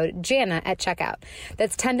promo code JANA at checkout.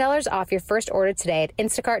 That's $10 off your first order today at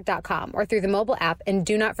Instacart.com or through the mobile app. And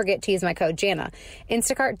do not forget to use my code JANA.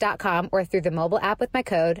 Instacart.com or through the mobile app with my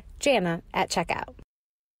code JANA at checkout.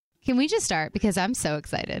 Can we just start? Because I'm so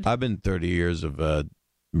excited. I've been 30 years of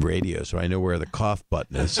radio, so I know where the cough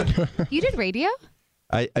button is. You did radio?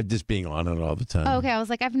 I'm just being on it all the time. Oh, okay. I was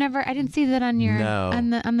like, I didn't see that on your on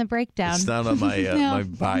the breakdown. It's not on my No. my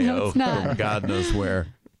bio. No, it's not. From God knows where.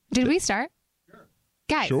 Did we start? Sure.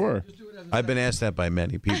 Guys. Sure. I've been asked that by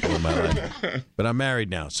many people in my life, but I'm married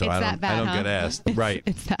now, so It's I that bad, don't huh? get asked. Right?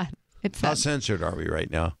 It's that. How censored are we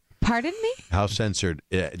right now? Pardon me? How censored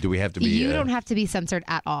do we have to be? You don't have to be censored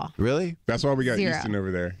at all. Really? That's why we got 0. Easton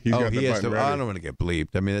over there. He's got he the has button to. ready. I don't want to get bleeped.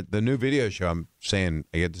 I mean, the new video show. I'm saying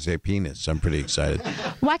I get to say penis. I'm pretty excited.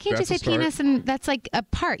 Why can't That's you a say start. penis? And that's like a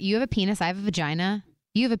part. You have a penis. I have a vagina.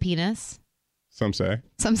 You have a penis. Some say.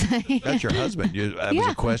 Some say. That's your husband. That was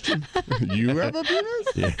a question. You have a penis?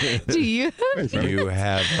 Yeah. Do you? Thanks, honey. You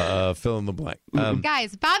have fill in the blank.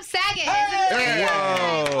 Guys, Bob Saget is in here.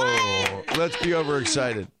 Whoa! Let's be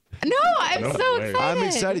overexcited. No, I'm so way. excited. I'm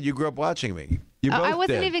excited. You grew up watching me. You both I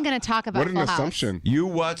wasn't did. even going to talk about What an Full House. assumption. You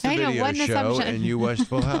watched the I know, video what an show assumption. and you watched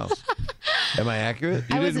Full House. Am I accurate?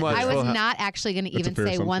 You I was didn't watch Full House. not actually going to That's a even fair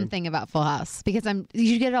say one assumption. thing about Full House because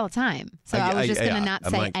you get it all the time. So I was just going to not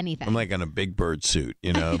I'm say like, anything. I'm like on a Big Bird suit,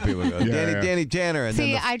 you know. People go, Yeah. Danny Tanner, and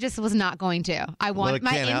See, then I just was not going to. I Well, want it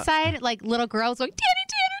my can't inside, like little girls going, Danny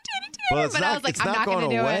well, it's but not, I was like, it's I'm not not going going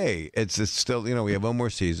to do it. away. It's still, you know, we have one more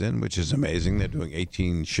season, which is amazing. They're doing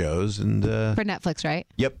 18 shows, and For Netflix, right?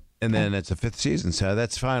 yep. And then it's a 5th season, so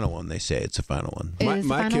that's the final one. They say it's the final one. It My, is the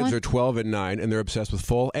my final kids one? are 12 and 9, and they're obsessed with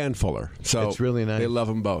Full and Fuller. So It's really nice. They love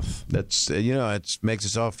them both. That's you know, it makes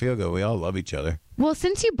us all feel good. We all love each other. Well,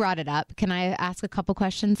 since you brought it up, can I ask a couple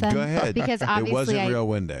questions then? Go ahead. Because it obviously wasn't real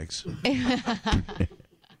Windex.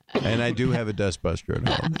 And I do have a Oh, Dustbuster at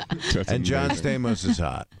home. That's And John amazing. Stamos is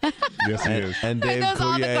hot. Yes, he is. And Are Dave those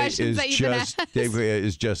all the Coulier questions is that you've been just asked? Dave Coulier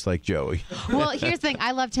is just like Joey. Well, here's the thing.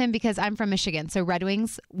 I loved him because I'm from Michigan, so Red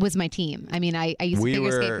Wings was my team. I mean, I used to We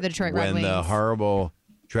figure skate were for the Detroit Red when Wings. the horrible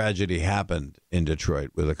tragedy happened in Detroit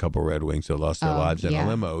with a couple Red Wings that lost their Oh, lives in yeah. a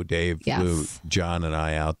limo. Dave flew Yes. John and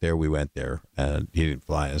I out there. We went there, and he didn't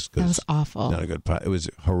fly us That was because awful. not a good. It was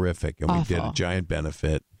horrific, and we did a Awful. giant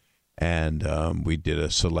benefit, and we did a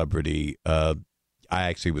celebrity. I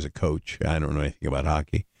actually was a coach. I don't know anything about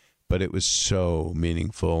hockey, but it was so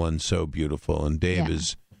meaningful and so beautiful. And Dave Yeah.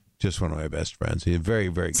 is just one of my best friends. He's a very,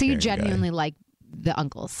 very So you caring guy. genuinely like the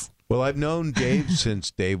uncles. Well, I've known Dave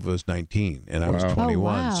since Dave was 19 and I was Wow.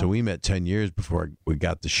 21. Oh, wow. So we met 10 years before we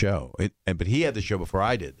got the show. But he had the show before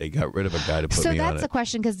I did. They got rid of a guy to put So me on that's it. a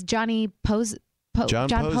question because Johnny posed John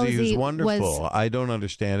Posey, who's wonderful. I don't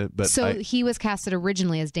understand it, but he was casted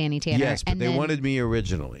originally as Danny Tanner. Yes, but they wanted me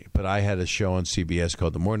originally. But I had a show on CBS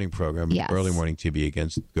called The Morning Program, early morning TV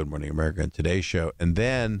against Good Morning America and Today's Show, and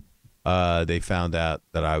then they found out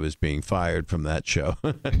that I was being fired from that show.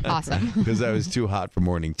 Awesome. Because I was too hot for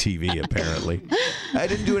morning TV, apparently. I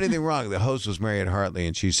didn't do anything wrong. The host was Mariette Hartley,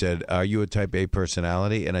 and she said, "Are you a type A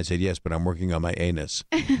personality?" And I said, "Yes, but I'm working on my anus."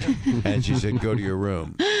 And she said, "Go to your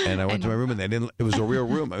room." And I went to my room, and it was a real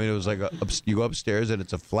room. I mean, it was like you go upstairs, and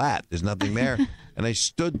it's a flat. There's nothing there. And I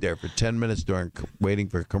stood there for 10 minutes waiting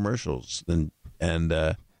for commercials, and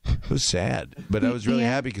it was sad. But I was really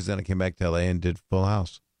happy because then I came back to LA and did Full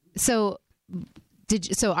House. So,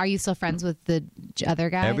 are you still friends with the other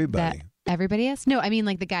guy? Everybody. Everybody is? No, I mean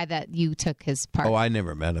like the guy that you took his part. Oh, I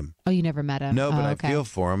never met him. Oh, you never met him? No, but okay. I feel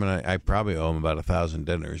for him, and I probably owe him about 1,000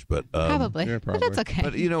 dinners. But probably. Yeah, But that's okay.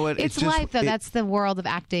 But you know what? It's just, life, though. That's the world of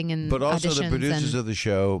acting and But also the auditions producers of the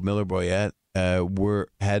show, Miller Boyette,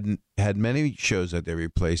 had many shows that they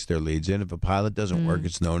replaced their leads in. If a pilot doesn't work,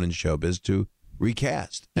 it's known in showbiz to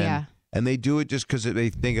recast. And they do it just because they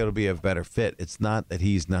think it'll be a better fit. It's not that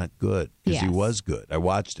he's not good, because he was good. I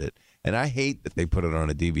watched it. And I hate that they put it on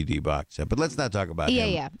a DVD box set. But let's not talk about him.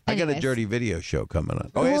 Yeah. I got a dirty video show coming up.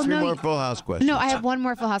 Oh, ask me more Full House questions. No, I have one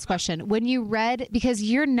more Full House question. When you read, because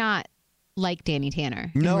you're not like Danny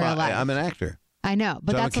Tanner. No, in real life. I'm an actor. I know,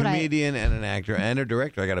 but so that's I'm a what comedian and an actor and a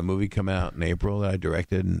director. I got a movie coming out in April that I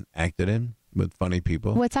directed and acted in with funny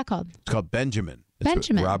people. What's that called? It's called Benjamin.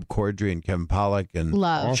 Benjamin. With Rob Corddry and Kevin Pollak and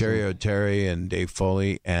Love. Sherry O'Terry and Dave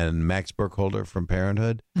Foley and Max Burkholder from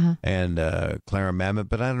Parenthood and Clara Mamet,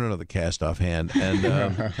 but I don't know the cast offhand. And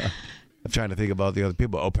I'm trying to think about the other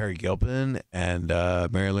people. Oh, Perry Gilpin and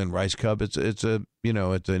Marilyn Rice Cub. It's an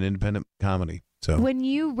independent comedy. So when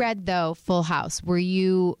you read though Full House, were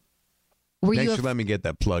you? Thanks for letting me get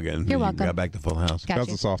that plug in. You're welcome. Got back to Full House. Gotcha.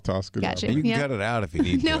 That's a soft toss. Good Gotcha. job. You can cut it out if you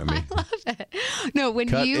need to. No, I love it. No, when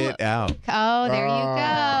cut you it out. Oh, there you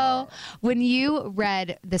go. When you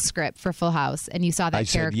read the script for Full House and you saw that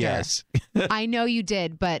character, said yes. I know you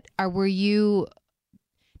did, but did you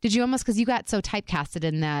almost, because you got so typecasted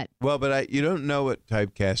in that? Well, but you don't know what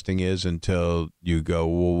typecasting is until you go,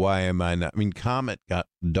 well, why am I not? I mean,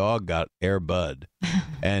 Dog got Air Bud,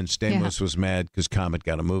 and Stamos was mad because Comet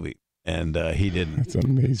got a movie. And he didn't. That's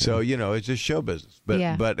amazing. So, it's just show business.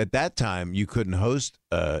 But at that time, you couldn't host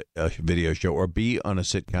a video show or be on a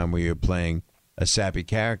sitcom where you're playing a sappy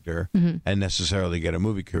character and necessarily get a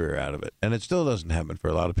movie career out of it. And it still doesn't happen for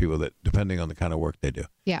a lot of people, that depending on the kind of work they do.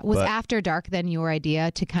 Yeah. Was After Dark then your idea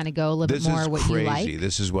to kind of go a little bit more what crazy. You like?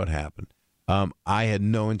 This is what happened. I had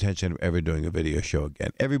no intention of ever doing a video show again.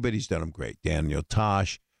 Everybody's done them great. Daniel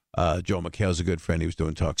Tosh, Joel McHale's a good friend. He was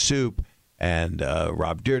doing Talk Soup. And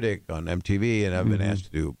Rob Dyrdek on MTV, and I've been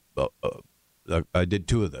asked to do. I did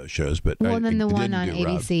 2 of those shows, but and then the one on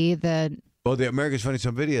ABC, the America's Funniest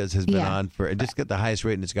Home Videos has been on for. It just got the highest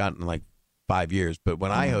rating it's gotten in like 5 years. But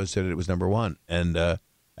when I hosted it, it was number 1, and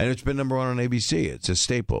it's been number 1 on ABC. It's a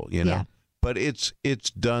staple, Yeah. But it's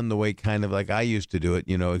done the way kind of like I used to do it,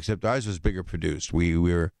 Except ours was bigger produced. We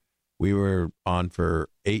were on for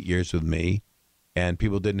 8 years with me. And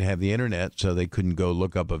people didn't have the internet, so they couldn't go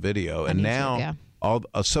look up a video. And now,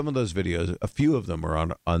 some of those videos, a few of them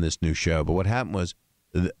are on this new show. But what happened was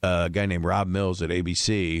a guy named Rob Mills at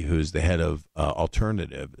ABC, who's the head of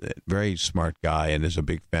Alternative, very smart guy, and is a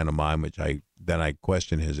big fan of mine, which I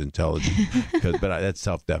question his intelligence. But that's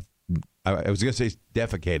self-def. I was going to say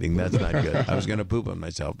defecating. That's not good. I was going to poop on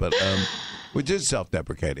myself, but which is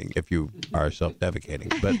self-deprecating if you are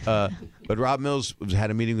self-defecating. But Rob Mills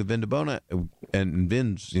had a meeting with Vin DeBona, and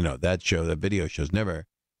Vin's, that video show's never.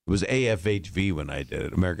 It was AFHV when I did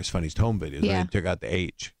it, America's Funniest Home Videos. Yeah. They took out the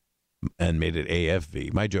H and made it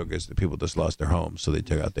AFV. My joke is that people just lost their homes, so they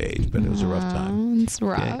took out the H. But it was a rough time. It's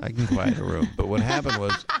rough. Yeah, I can quiet a room. But what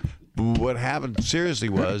happened seriously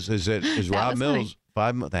is Rob Mills.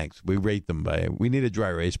 Thanks. We rate them we need a dry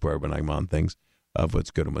erase board when I'm on things of what's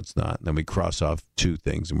good and what's not. And then we cross off 2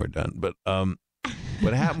 things and we're done. But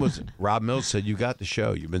what happened was Rob Mills said, you got the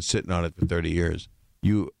show. You've been sitting on it for 30 years.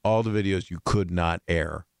 All the videos you could not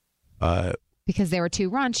air. Because they were too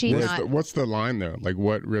raunchy. What's the line there? Like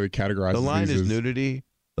what really categorizes The line these is nudity.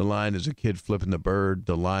 The line is a kid flipping the bird.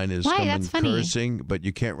 The line is someone cursing, but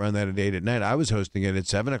you can't run that at 8 at night. I was hosting it at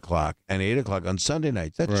 7 o'clock and 8 o'clock on Sunday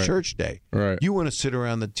nights. That's church day. Right. You want to sit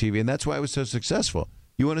around the TV, and that's why it was so successful.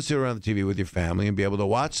 You want to sit around the TV with your family and be able to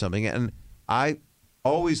watch something. And I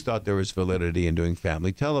always thought there was validity in doing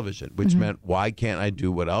family television, which meant why can't I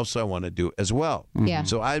do what else I want to do as well? Yeah.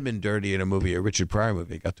 So I'd been dirty in a Richard Pryor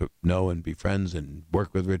movie. I got to know and be friends and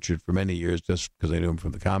work with Richard for many years just because I knew him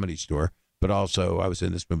from the Comedy Store. but also I was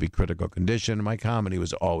in this movie Critical Condition, and my comedy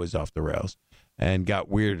was always off the rails and got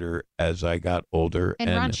weirder as I got older. And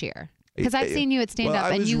raunchier. Because I've seen you at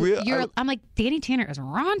stand-up, and I'm like, Danny Tanner is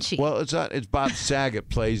raunchy. Well, it's not. It's Bob Saget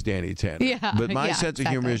plays Danny Tanner. Yeah, but my sense of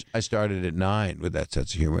humor is, I started at 9 with that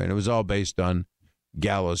sense of humor, and it was all based on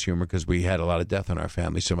gallows humor because we had a lot of death in our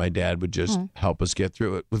family. So my dad would just help us get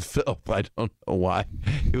through it with Phil. I don't know why.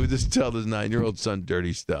 He would just tell his 9-year-old son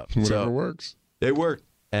dirty stuff. Whatever works. They worked.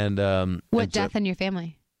 And what death in your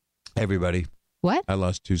family? Everybody. What? I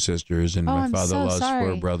lost 2 sisters, and my father lost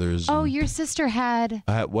 4 brothers. Oh, your sister had...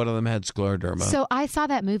 one of them had scleroderma. So I saw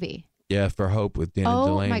that movie. Yeah, For Hope with Dana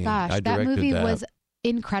Delaney. Oh, my gosh. That movie was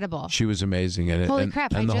incredible. She was amazing in it. Holy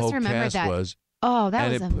crap. I just remembered that.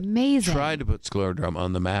 That was amazing. Tried to put scleroderma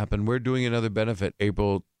on the map, and we're doing another benefit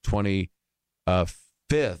April 25th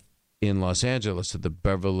in Los Angeles at the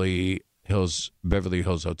Beverly Hills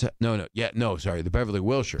Hotel. The Beverly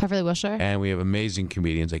Wilshire. Beverly Wilshire. And we have amazing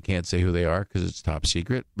comedians. I can't say who they are because it's top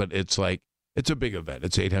secret, but it's a big event.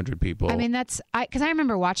 It's 800 people. I mean, because I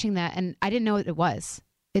remember watching that and I didn't know what it was.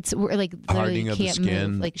 It's like hardening of the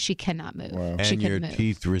skin. Move. Like she cannot move. Wow. And your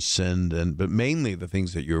teeth rescind, but mainly the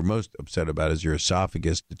things that you're most upset about is your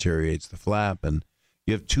esophagus deteriorates the flap, and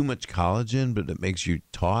you have too much collagen, but it makes you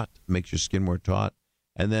taut, makes your skin more taut,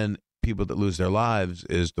 and then people that lose their lives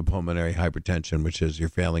is the pulmonary hypertension, which is your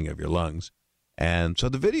failing of your lungs. And so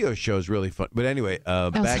the video show is really fun. But anyway,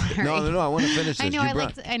 back. No, I want to finish this. I know. I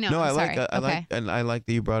like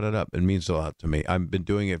that you brought it up. It means a lot to me. I've been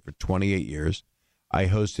doing it for 28 years. I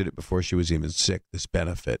hosted it before she was even sick. This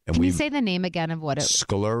benefit. And Can you say the name again of what it?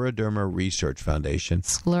 Scleroderma Research Foundation.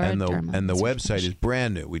 Scleroderma. And the website is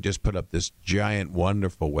brand new. We just put up this giant,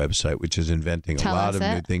 wonderful website, which is inventing a lot of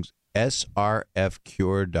new things. srfcure.org.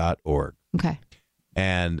 Okay.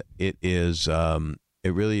 And it is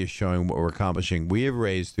it really is showing what we're accomplishing. We have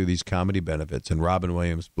raised through these comedy benefits, and Robin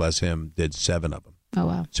Williams, bless him, did 7 of them. Oh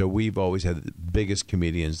wow. So we've always had the biggest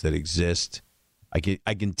comedians that exist. I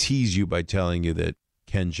can tease you by telling you that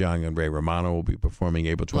Ken Jeong and Ray Romano will be performing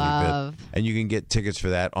April 25th. And you can get tickets for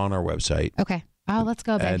that on our website. Okay. Oh, let's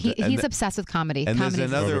go, Ben. He's obsessed with comedy. And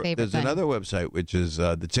Comedy's there's another website, which is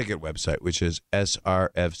the ticket website, which is srfcchc.org,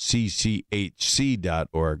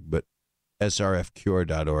 but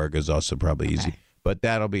srfcure.org is also probably easy. But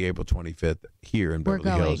that'll be April 25th here in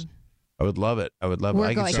Beverly Hills. I would love it. We're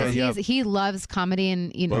going. He loves comedy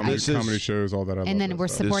and comedy shows, all that. And then we're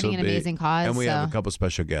supporting an amazing cause. And we have a couple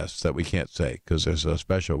special guests that we can't say because they're so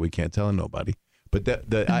special. We can't tell nobody. But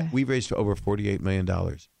we've raised over $48 million.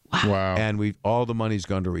 Wow. And all the money's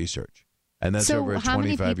gone to research. And that's over 25 years. So how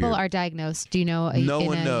many people are diagnosed? Do you know? No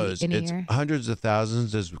one knows. It's hundreds of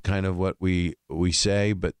thousands is kind of what we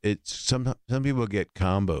say, but it's some people get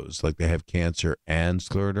combos, like they have cancer and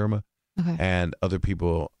scleroderma. Okay. And other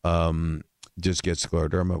people just get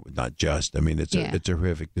scleroderma. Not just. I mean, it's a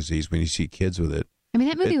horrific disease when you see kids with it. I mean,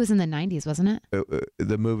 that movie was in the 90s, wasn't it?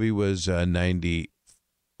 The movie was 96,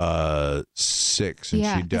 and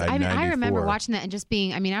she died in 94. I remember watching that and just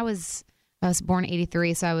being. I mean, I was born in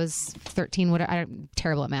 83, so I was 13. I'm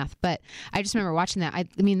terrible at math, but I just remember watching that. I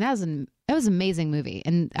mean, that was an amazing movie,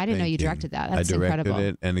 and I didn't know you directed that. That's incredible. I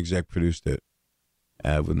directed it and exec produced it.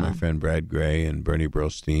 With my friend Brad Gray and Bernie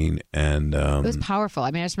Brillstein, and it was powerful. I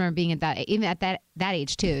mean, I just remember being at that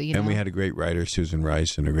age too. You know, and we had a great writer, Susan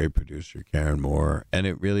Rice, and a great producer, Karen Moore, and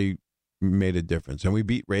it really made a difference. And we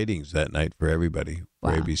beat ratings that night for everybody.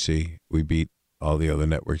 For ABC, we beat all the other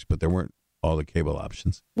networks, but there weren't all the cable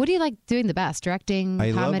options. What do you like doing the best? Directing,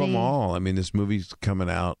 I comedy? love them all. I mean, this movie's coming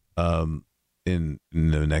out in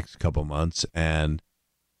the next couple months, and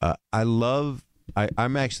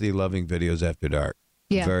I'm actually loving Videos After Dark.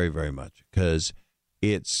 Yeah. Very, very much, because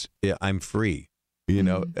I'm free. You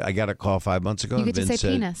know, I got a call 5 months ago. You get and to Vin say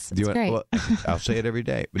said, penis. It's great. Well, I'll say it every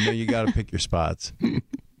day. But no, you got to pick your spots. You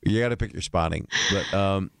got to pick your spotting.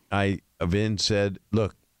 But Vin said,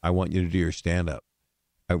 look, I want you to do your stand-up.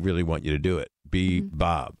 I really want you to do it. Be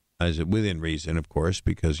Bob. I said, within reason, of course,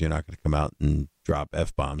 because you're not going to come out and drop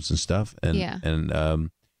F-bombs and stuff. And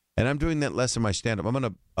I'm doing that less in my stand-up. I'm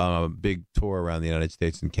on a big tour around the United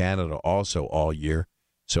States and Canada also all year.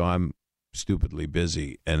 So I'm stupidly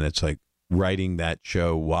busy, and it's like writing that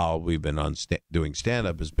show while we've been on doing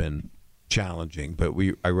stand-up has been challenging. But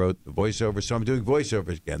I wrote the voiceover, so I'm doing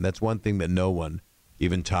voiceovers again. That's one thing that no one,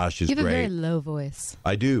 even Tosh, is great. You have a very low voice.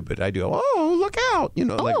 I do, but I do. Oh, look out! You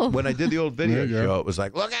know, like when I did the old video show, it was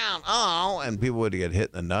like, look out! Oh, and people would get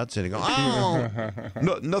hit in the nuts, and you go,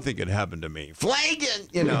 oh, nothing could happen to me. Flagging,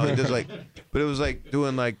 you know, and just like, but it was like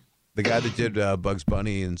doing like. The guy that did Bugs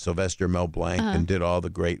Bunny and Sylvester Mel Blanc and did all the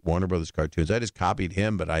great Warner Brothers cartoons. I just copied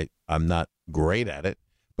him, but I'm not great at it.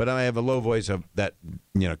 But I have a low voice of that,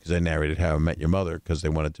 because I narrated How I Met Your Mother because they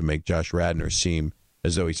wanted to make Josh Radnor seem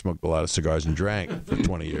as though he smoked a lot of cigars and drank for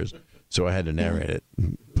 20 years. So I had to narrate it,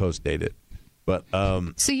 post-date it. But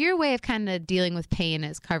so your way of kind of dealing with pain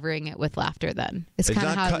is covering it with laughter. Then it's kind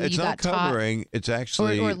of how you got taught. Covering. It's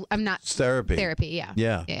actually it's therapy. Therapy,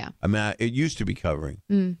 yeah. I mean, it used to be covering.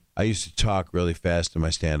 I used to talk really fast in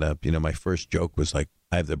my stand-up. My first joke was like,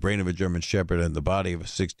 I have the brain of a German Shepherd and the body of a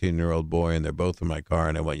 16-year-old boy, and they're both in my car,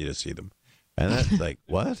 and I want you to see them. And that's like,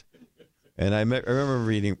 what? And I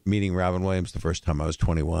remember meeting Robin Williams the first time I was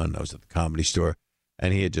 21. I was at the Comedy Store,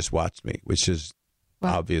 and he had just watched me, which is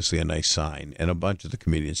obviously a nice sign. And a bunch of the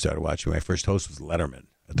comedians started watching me. My first host was Letterman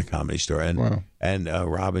at the Comedy Store, and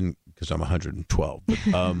Robin, because I'm 112.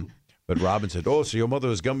 But Robin said, "Oh, so your mother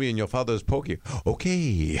is Gumby and your father is Pokey."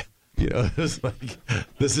 Okay. It's like,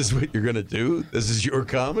 this is what you're going to do? This is your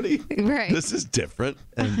comedy? Right. This is different.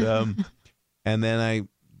 And then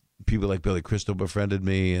people like Billy Crystal befriended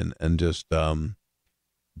me, and just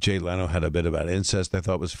Jay Leno had a bit about incest I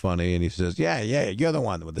thought was funny, and he says, yeah, you're the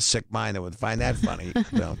one with the sick mind that would find that funny.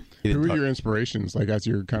 So, who were your inspirations, like as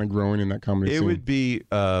you're kind of growing in that comedy scene? It would be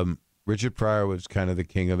Richard Pryor was kind of the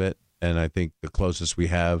king of it, and I think the closest we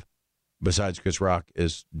have besides Chris Rock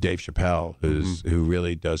is Dave Chappelle, who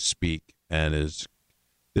really does speak, and there's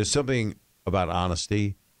something about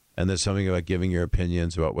honesty, and there's something about giving your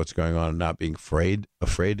opinions about what's going on and not being afraid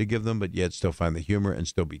to give them, but yet still find the humor and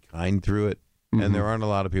still be kind through it. And there aren't a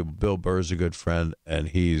lot of people. Bill Burr's a good friend, and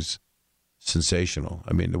he's sensational.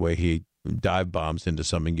 I mean, the way he dive bombs into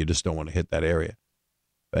something, you just don't want to hit that area.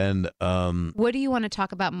 And what do you want to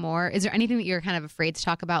talk about more? Is there anything that you're kind of afraid to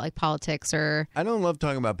talk about, like politics or? I don't love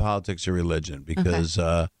talking about politics or religion because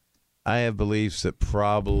I have beliefs that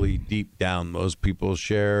probably deep down most people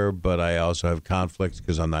share, but I also have conflicts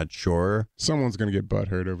because I'm not sure. Someone's going to get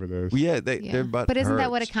butthurt over this. Yeah, their butt But isn't hurts. that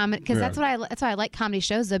what a comedy? Because that's why I like comedy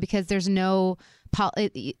shows though, because there's no.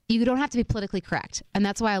 You don't have to be politically correct, and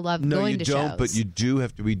that's why I love going to shows. No, you don't, but you do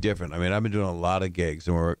have to be different. I mean, I've been doing a lot of gigs,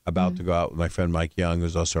 and we're about to go out with my friend Mike Young,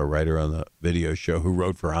 who's also a writer on the video show, who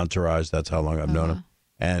wrote for Entourage. That's how long I've known him,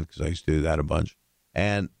 and because I used to do that a bunch.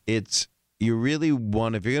 And you really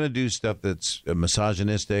want, if you're going to do stuff that's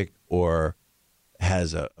misogynistic or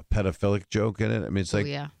has a pedophilic joke in it, I mean, it's like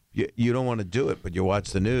you don't want to do it, but you watch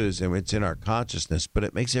the news, and it's in our consciousness, but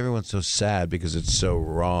it makes everyone so sad because it's so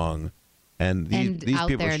wrong. And these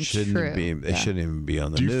people shouldn't be. They shouldn't even be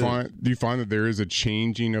on the news. Do you find that there is a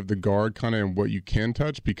changing of the guard, kind of in what you can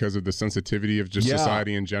touch because of the sensitivity of just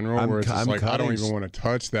society in general? Where it's just like, I don't even want to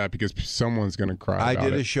touch that because someone's going to cry. I about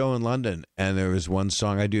did it. a show in London, and there was one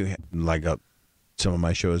song I do like. Some of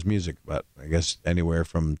my show is music, but I guess anywhere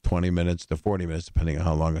from 20 minutes to 40 minutes, depending on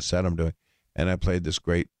how long a set I'm doing. And I played this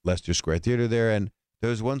great Leicester Square Theater there, and there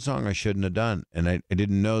was one song I shouldn't have done, and I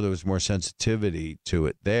didn't know there was more sensitivity to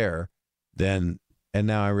it there. And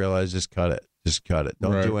now I realize just cut it.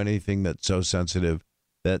 Don't do anything that's so sensitive.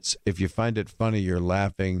 That's, if you find it funny, you're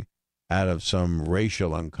laughing out of some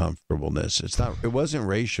racial uncomfortableness. It wasn't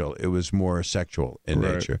racial. It was more sexual in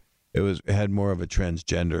nature. It had more of a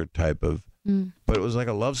transgender type of, but it was like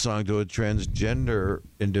a love song to a transgender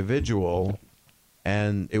individual,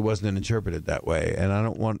 and it wasn't interpreted that way. And I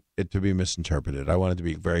don't want it to be misinterpreted. I want it to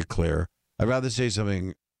be very clear. I'd rather say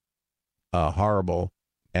something horrible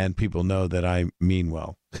and people know that I mean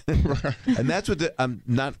well. And that's what I'm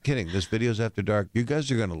not kidding. This video's After Dark. You guys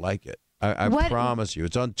are going to like it. I promise you.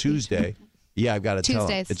 It's on Tuesday. Yeah, I've got to tell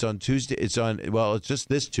them. It's on Tuesday. It's just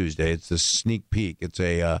this Tuesday. It's the sneak peek. It's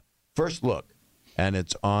a first look. And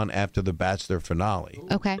it's on after the Bachelor finale.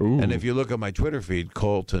 Okay. Ooh. And if you look at my Twitter feed,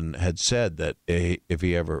 Colton had said that if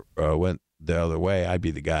he ever went the other way, I'd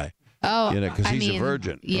be the guy. Oh, because he's a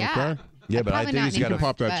virgin. Yeah. Okay. Yeah, but I think he's got to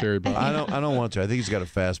pop that cherry bomb. I don't want to. I think he's got a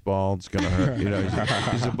fastball. It's going to hurt.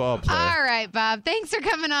 He's a ball player. All right, Bob. Thanks for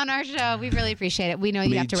coming on our show. We really appreciate it. We know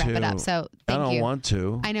you have to wrap it up, so thank you. I don't want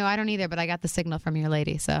to. I know I don't either, but I got the signal from your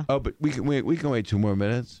lady. So. Oh, but we can wait 2 more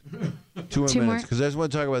minutes. 2 more minutes, because I just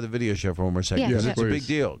want to talk about the video show for one more second. Yes, it's a big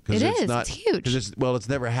deal. It is. It's huge. It's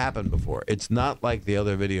never happened before. It's not like the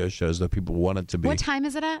other video shows that people want it to be. What time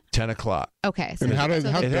is it at? 10 o'clock. Okay. So and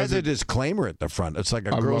it has a disclaimer at the front. It's like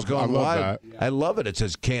girl's gone wild. I love it. It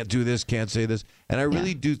says, can't do this, can't say this. And I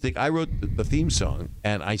really do think, I wrote the theme song,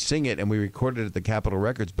 and I sing it, and we recorded it at the Capitol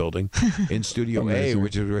Records building in Studio A,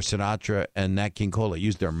 which is where Sinatra and Nat King Cole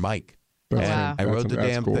used their mic. And I wrote the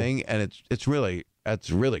damn thing, and it's really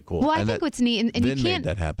cool. Well, I think what's neat, and you can't made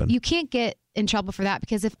that happen. You can't get in trouble for that,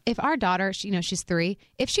 because if our daughter, she's 3,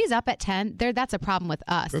 if she's up at 10, that's a problem with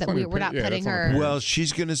us that we're not putting her. Well,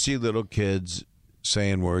 she's going to see little kids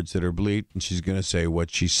saying words that are bleeped, and she's going to say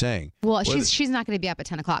what she's saying. Well, she's not going to be up at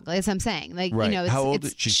 10 o'clock. That's what I'm saying. Like, Right. you know, How old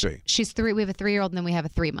is she? 3? She's 3. We have a 3-year-old, and then we have a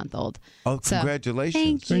 3-month-old. Oh, So,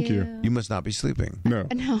 congratulations. Thank you. You must not be sleeping. No,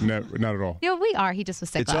 No. not at all. Yeah, we are. He just was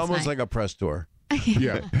sick It's last almost night. like a press tour.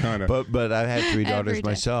 Yeah, kind of. But I've had 3 Every daughters day.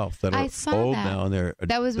 myself that I are saw old that. now, and they're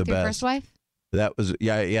That was the with your best. first wife? That was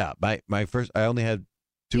my first. I only had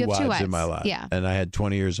 2 You have two wives in my wives, life, yeah. and I had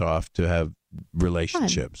 20 years off to have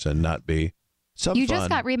relationships and not be some You fun. just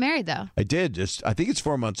got remarried, though. I did. I think it's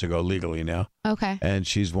 4 months ago legally now, Okay. and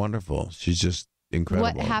she's wonderful. She's just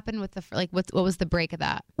incredible. What happened with what was the break of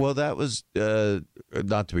that? Well, that was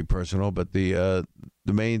not to be personal, but the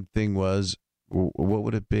main thing was, what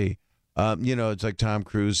would it be? It's like Tom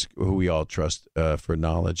Cruise, who we all trust for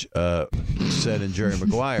knowledge, said in Jerry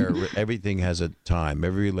Maguire, everything has a time.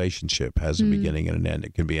 Every relationship has a beginning and an end.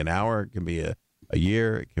 It can be an hour, it can be a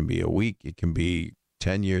year, it can be a week, it can be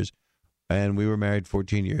 10 years. And we were married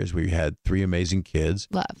 14 years. We had 3 amazing kids.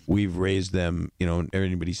 Love. We've raised them.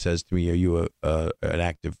 Everybody says to me, "Are you an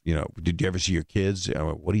active? Did you ever see your kids?" I'm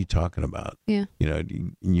like, "What are you talking about?" Yeah.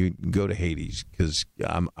 You go to Hades because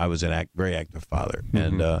I was a very active father,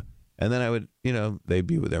 and then I would, they'd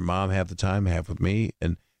be with their mom half the time, half with me,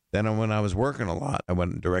 and then when I was working a lot, I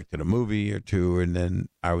went and directed a movie or 2, and then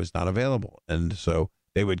I was not available, and so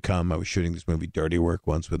they would come. I was shooting this movie, Dirty Work,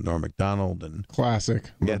 once with Norm Macdonald, and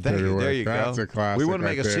classic. Yeah, Love thank Dirty you. Work. There you That's go. a classic. We want to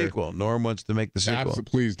make right a there. sequel. Norm wants to make the sequel. Absolutely,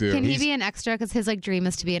 please do. Can he be an extra? Because his dream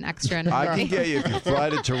is to be an extra in a I movie. can get you if you fly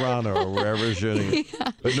to Toronto or wherever you're shooting.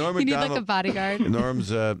 But Norm You need Macdonald, like a bodyguard.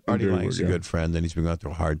 Norm's Artie Dirty Lang's a Work, yeah. good friend, and he's been going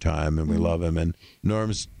through a hard time, and we love him. And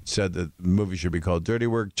Norm's said that the movie should be called Dirty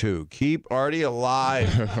Work 2. Keep Artie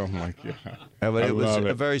alive. Oh my god! But I it was love a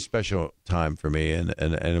it. very special time for me and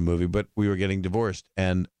a movie. But we were getting divorced,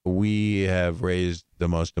 and we have raised the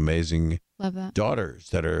most amazing Love that. daughters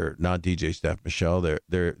that are not DJ Steph Michelle.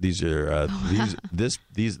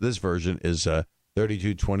 This version is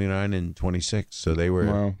 32, 29, and 26. So they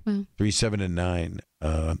were Wow. 3, 7, and 9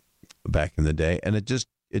 back in the day, and it just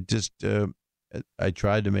I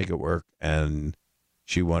tried to make it work, and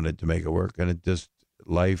she wanted to make it work, and it just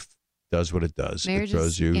life does what it does. Marriage it throws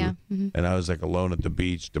is- you, yeah. Mhm. and I was like alone at the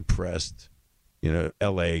beach, depressed.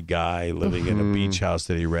 L.A. guy living in a beach house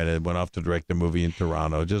that he rented, went off to direct a movie in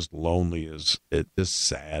Toronto, just lonely just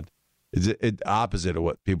sad. It's opposite of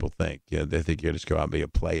what people think. They think you just go out and be a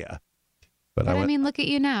player. But I mean, look at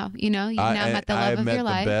you now. You now met the love of your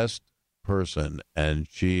life. I met the best person, and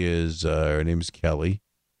she is her name is Kelly,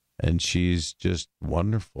 and she's just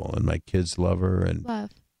wonderful, and my kids love her,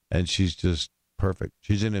 and she's just perfect.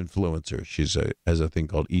 She's an influencer. She's has a thing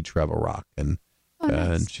called Eat Travel Rock, and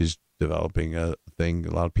and she's developing a thing.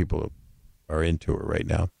 A lot of people are into her right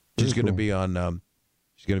now. She's going to be on.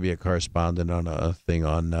 She's going to be a correspondent on a thing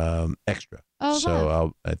on Extra. Oh,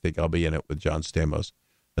 so I think I'll be in it with John Stamos.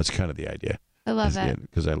 That's kind of the idea. I love it.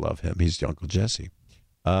 Because I love him. He's Uncle Jesse.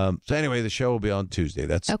 So anyway, the show will be on Tuesday.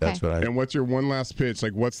 That's what I. And what's your one last pitch?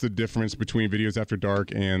 Like, what's the difference between Videos After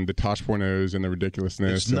Dark and the Tosh Pornos and the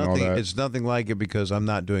ridiculousness and all that? It's nothing like it because I'm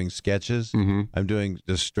not doing sketches. I'm doing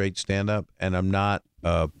just straight stand up, and I'm not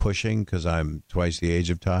pushing because I'm twice the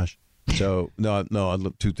age of Tosh. So no, I'm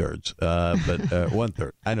 2/3, but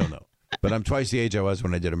 1/3. I don't know, but I'm twice the age I was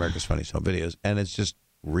when I did America's Funniest Home Videos, and it's just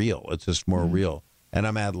real. It's just more real. And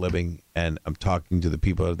I'm ad-libbing, and I'm talking to the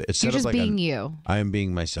people. It's You're set up just like being you. I am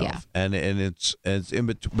being myself, Yeah. and it's in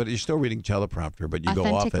between, but you're still reading teleprompter, but you go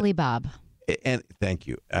off Authentically it. Bob. And thank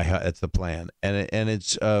you. That's the plan, and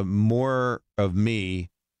it's more of me,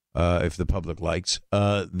 if the public likes,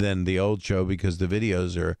 than the old show because the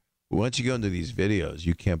videos are. Once you go into these videos,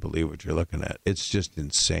 you can't believe what you're looking at. It's just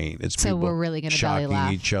insane. It's So people we're really gonna belly shocking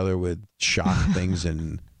laugh. each other with shock things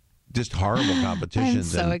and just horrible I'm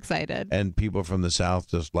competitions. so and, excited. And people from the South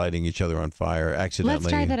just lighting each other on fire accidentally.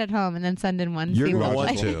 Let's try that at home and then send in one. You're see going to what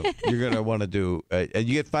want it's like. to. You're going to want to do, and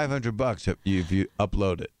you get $500 if you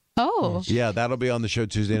upload it. Oh. Yeah, that'll be on the show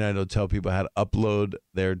Tuesday night. It'll tell people how to upload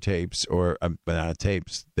their tapes or not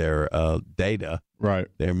tapes, their data, right?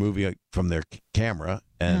 Their movie from their camera,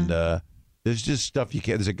 and there's just stuff you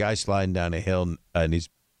can't. There's a guy sliding down a hill, and he's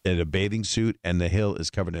in a bathing suit, and the hill is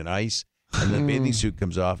covered in ice. And the bathing suit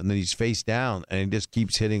comes off, and then he's face down, and he just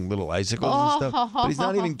keeps hitting little icicles and stuff. But he's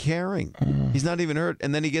not even caring. He's not even hurt.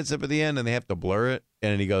 And then he gets up at the end, and they have to blur it,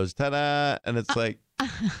 and he goes, ta-da! And it's like,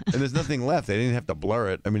 and there's nothing left. They didn't have to blur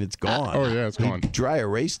it. I mean, it's gone. Oh, yeah, it's gone. He dry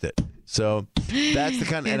erased it. So that's the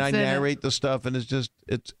kind. And I It's in it. narrate the stuff, and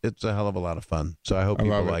it's a hell of a lot of fun. So I hope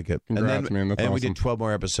people love it. like it. Congrats, and man. That's we awesome. did 12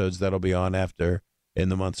 more episodes that'll be on in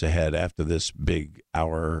the months ahead after this big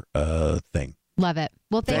hour thing. Love it.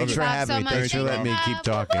 Well, thanks Thanks for Bob, having so me. much. Thanks for letting me keep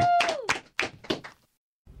talking.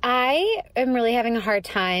 I am really having a hard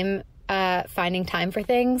time finding time for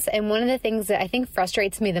things. And one of the things that I think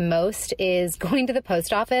frustrates me the most is going to the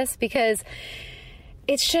post office, because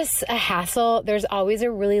it's just a hassle. There's always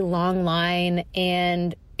a really long line,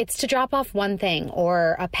 and it's to drop off one thing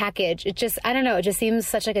or a package. It just, I don't know, it just seems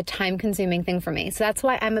such like a time-consuming thing for me. So that's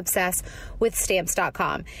why I'm obsessed with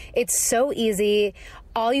Stamps.com. It's so easy.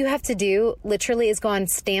 All you have to do literally is go on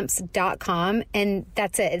Stamps.com, and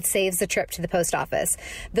that's it. It saves the trip to the post office.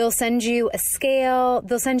 They'll send you a scale.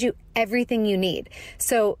 They'll send you everything you need.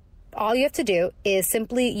 So all you have to do is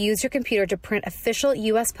simply use your computer to print official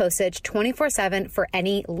U.S. postage 24/7 for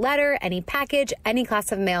any letter, any package, any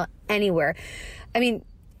class of mail, anywhere. I mean,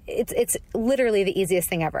 it's literally the easiest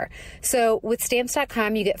thing ever. So with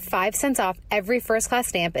Stamps.com, you get 5 cents off every first-class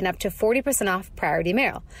stamp and up to 40% off priority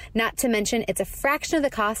mail. Not to mention, it's a fraction of the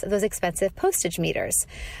cost of those expensive postage meters.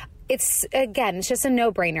 It's just a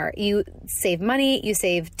no-brainer. You save money, you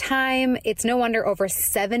save time. It's no wonder over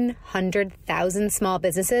 700,000 small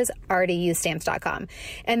businesses already use Stamps.com.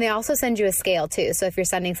 And they also send you a scale, too. So if you're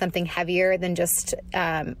sending something heavier than just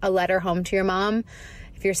a letter home to your mom,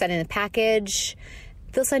 if you're sending a package,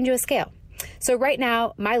 they'll send you a scale. So right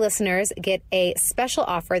now, my listeners get a special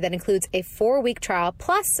offer that includes a 4-week trial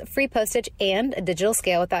plus free postage and a digital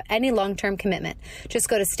scale without any long-term commitment. Just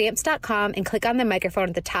go to Stamps.com and click on the microphone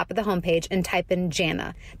at the top of the homepage and type in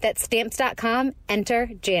Jana. That's Stamps.com, enter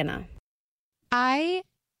Jana. I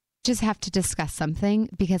just have to discuss something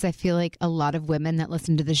because I feel like a lot of women that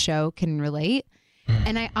listen to the show can relate.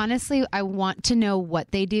 And I want to know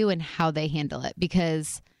what they do and how they handle it,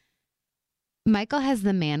 because Michael has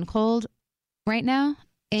the man cold right now.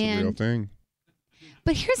 It's a real thing.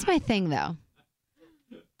 But here's my thing, though.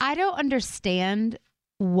 I don't understand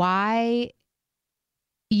why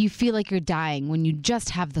you feel like you're dying when you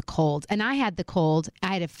just have the cold. And I had the cold.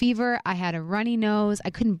 I had a fever. I had a runny nose.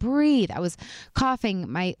 I couldn't breathe. I was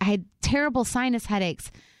coughing. I had terrible sinus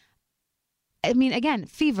headaches. I mean, again,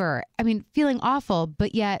 fever. I mean, feeling awful,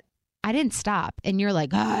 but yet I didn't stop. And you're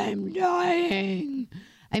like, I'm dying.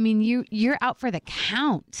 I mean, you're out for the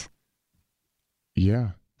count.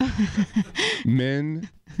 Yeah. Men,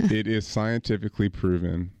 it is scientifically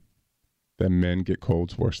proven that men get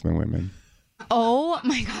colds worse than women. Oh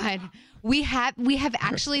my God. We have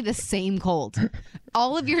actually the same cold.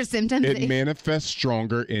 All of your symptoms. It manifests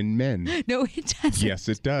stronger in men. No, it doesn't. Yes,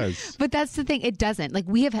 it does. But that's the thing. It doesn't. Like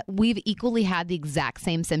we've equally had the exact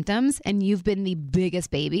same symptoms, and you've been the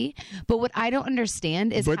biggest baby. But what I don't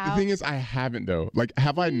understand is the thing is, I haven't though. Like,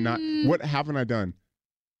 have I not? What haven't I done?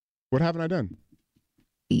 What haven't I done?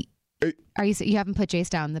 Are you haven't put Jace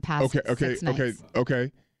down the past?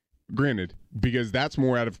 Okay. Granted, because that's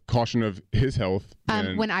more out of caution of his health.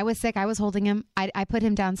 When I was sick, I was holding him. I put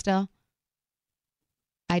him down still.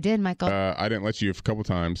 I did, Michael. I didn't let you a couple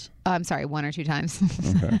times. I'm sorry, 1 or 2 times.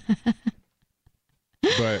 Okay.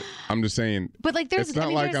 But I'm just saying. But like, it's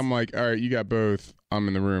not like I'm like, all right, you got both. I'm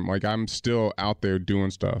in the room. Like, I'm still out there doing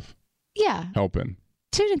stuff. Yeah. Helping.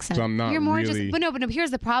 To an extent. So I'm not. You're more really, but no.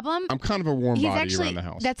 Here's the problem. I'm kind of a warm body around the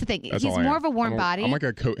house. That's the thing. He's more of a warm body. I'm like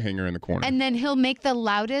a coat hanger in the corner. And then he'll make the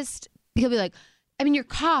loudest. He'll be like, I mean, your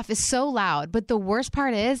cough is so loud, but the worst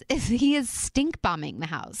part is he is stink bombing the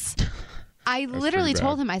house. I literally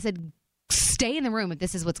told him, I said, stay in the room if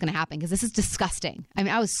this is what's going to happen, because this is disgusting. I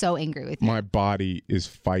mean, I was so angry with you. My body is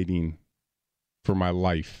fighting for my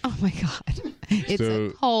life. Oh my God. It's so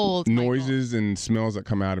cold. Noises and smells that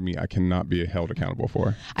come out of me, I cannot be held accountable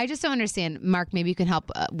for. I just don't understand. Mark, maybe you can help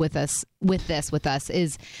with us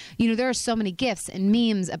is, there are so many GIFs and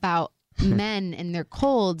memes about men and their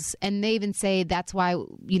colds, and they even say that's why,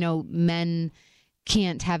 men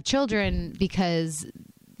can't have children because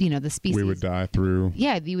the species. We would die through.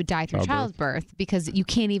 Yeah, you would die through childbirth because you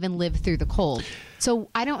can't even live through the cold. So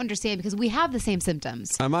I don't understand, because we have the same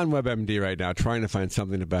symptoms. I'm on WebMD right now trying to find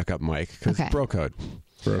something to back up Mike, because bro code.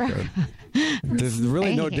 There's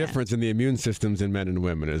really no difference in the immune systems in men and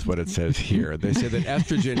women, is what it says here. They say that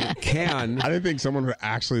estrogen can. I didn't think someone would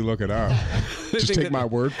actually look it up. Just take my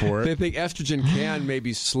word for it. They think estrogen can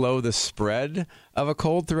maybe slow the spread of a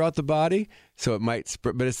cold throughout the body, so it might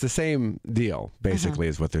spread. But it's the same deal, basically,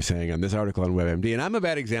 is what they're saying on this article on WebMD. And I'm a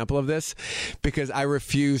bad example of this because I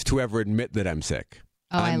refuse to ever admit that I'm sick.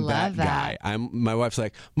 Oh, I love that guy. My wife's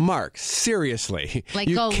like, Mark, seriously,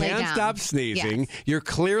 you can't stop sneezing. Yes. You're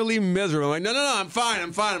clearly miserable. I'm like, no, I'm fine.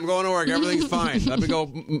 I'm going to work. Everything's fine. Let me go,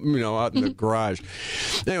 out in the garage.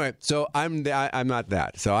 Anyway, so I'm not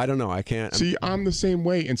that. So I don't know. I can't. See, I'm the same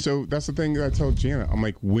way, and so that's the thing that I told Jana. I'm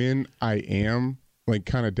like, when I am like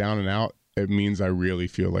kind of down and out, it means I really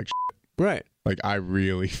feel like shit. Right. Like I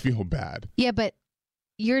really feel bad. Yeah, but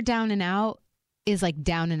you're down and out is like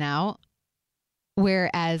down and out,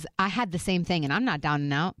 whereas I had the same thing and I'm not down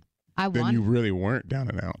and out. Then you really weren't down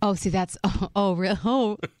and out. Oh, see, that's real.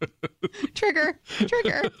 Oh, trigger.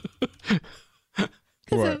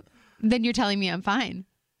 What? Then you're telling me I'm fine,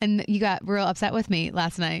 and you got real upset with me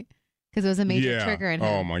last night because it was a major trigger in him.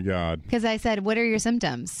 Oh my God. Because I said, "What are your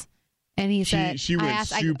symptoms?" And he said, "She went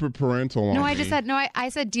super parental on No, me." I just said, "No." I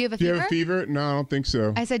said, "Do you have a fever?" Do you have a fever? No, I don't think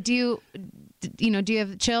so. I said, "Do you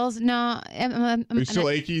have chills?" No. Are you still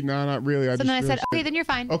achy? No, not really. So then I said, "Okay, then you're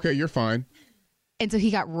fine." Okay, you're fine. And so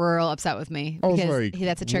he got real upset with me I was because like,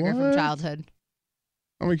 that's a trigger what? from childhood.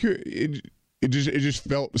 I'm like, it just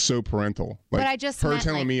felt so parental. Like, but I just her meant,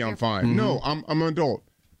 telling like, me I'm fine. Mm-hmm. No, I'm an adult.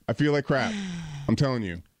 I feel like crap. I'm telling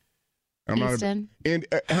you. Easton. And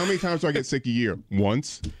how many times do I get sick a year?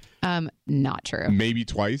 Once? Not true. Maybe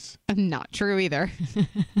twice? Not true either.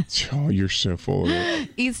 Oh, you're so full of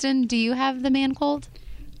it. Easton, do you have the man cold?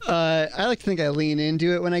 I like to think I lean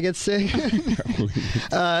into it when I get sick.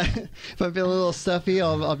 If I feel a little stuffy,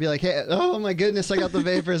 I'll be like, "Hey, oh my goodness, I got the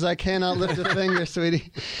vapors. I cannot lift a finger,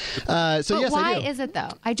 sweetie." Yes, why I do. is it though?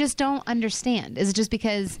 I just don't understand. Is it just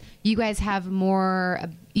because you guys have more?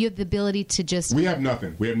 You have the ability to just. We have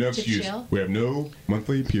nothing. We have no excuse. chill? We have no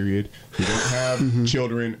monthly period. We don't have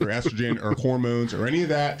children or estrogen or hormones or any of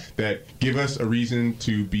that give us a reason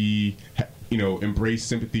to be, embrace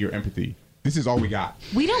sympathy or empathy. This is all we got.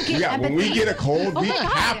 We don't get empathy. When we get a cold, we my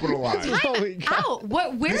God. capitalize.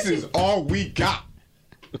 Ow! This is all we got.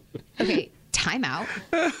 Okay, time out.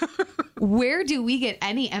 Where do we get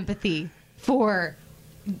any empathy for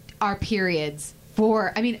our periods?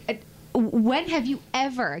 When have you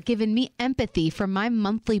ever given me empathy for my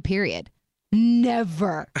monthly period?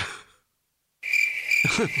 Never.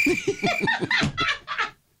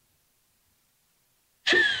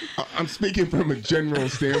 I'm speaking from a general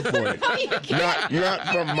standpoint,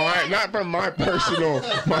 not from my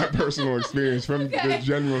personal experience, from the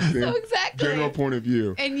general standpoint, general point of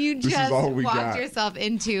view. And you This just is all we walked got. yourself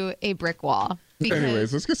into a brick wall.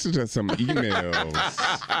 Anyways, let's get to some emails.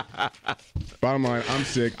 Bottom line, I'm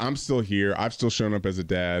sick. I'm still here. I've still shown up as a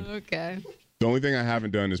dad. Okay. The only thing I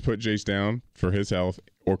haven't done is put Jace down for his health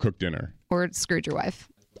or cook dinner. Or screwed your wife.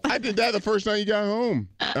 I did that the first night you got home.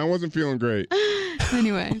 I wasn't feeling great.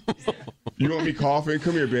 Anyway. You want me coughing?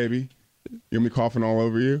 Come here, baby. You want me coughing all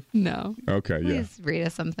over you? No. Okay, yeah. Please read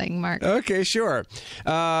us something, Mark. Okay, sure.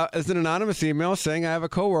 As an anonymous email saying I have a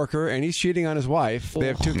coworker and he's cheating on his wife. They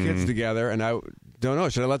have 2 kids together, and I don't know.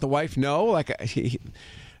 Should I let the wife know? Like,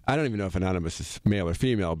 I don't even know if anonymous is male or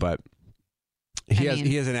female, but he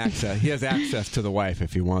has access to the wife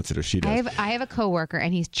if he wants it or she does. I have a coworker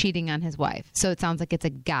and he's cheating on his wife. So it sounds like it's a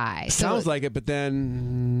guy. Sounds like it, but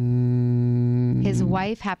then his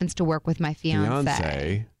wife happens to work with my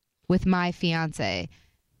fiance. With my fiance.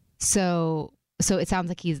 So it sounds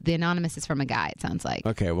like the anonymous is from a guy, it sounds like.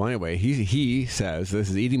 Okay, well, anyway, he says, this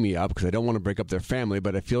is eating me up because I don't want to break up their family,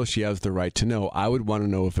 but I feel she has the right to know. I would want to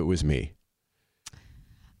know if it was me.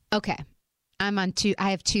 Okay. I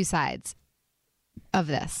have 2 sides of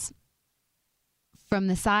this. From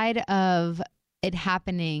the side of it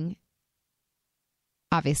happening,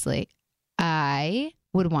 obviously, I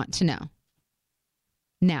would want to know.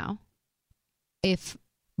 Now, if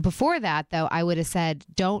before that, though, I would have said,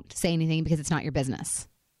 don't say anything because it's not your business.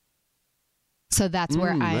 So that's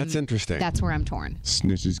where that's interesting. That's where I'm torn.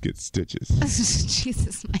 Snitches get stitches.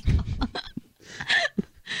 Jesus, Michael.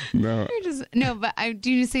 No. But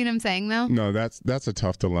do you see what I'm saying, though? No, that's a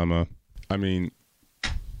tough dilemma. I mean,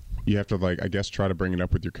 you have to, I guess, try to bring it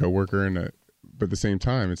up with your coworker, but at the same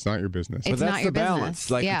time, it's not your business. But that's the balance.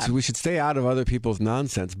 We should stay out of other people's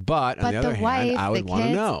nonsense. But on the other hand, I would want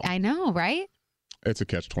to know. I know, right? It's a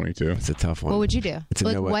catch-22. It's a tough one. What would you do?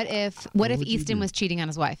 What if would Easton was cheating on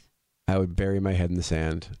his wife? I would bury my head in the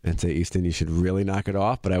sand and say, Easton, you should really knock it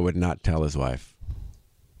off, but I would not tell his wife.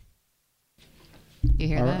 You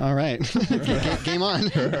hear that? All right. Game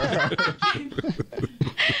on.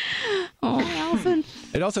 Oh, Allison.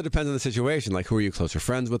 It also depends on the situation, like who are you closer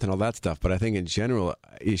friends with and all that stuff. But I think in general,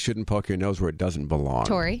 you shouldn't poke your nose where it doesn't belong.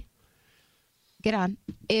 Tori, get on.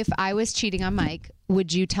 If I was cheating on Mike,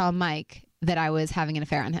 would you tell Mike that I was having an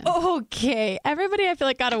affair on him? Okay. Everybody, I feel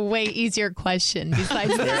like, got a way easier question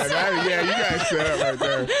besides this. Yeah, you guys set up right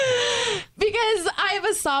there. Because I have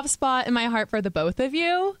a soft spot in my heart for the both of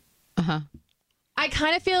you. Uh-huh. I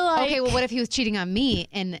kind of feel like... Okay, well, what if he was cheating on me?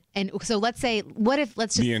 And so let's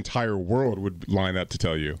just... The entire world would line up to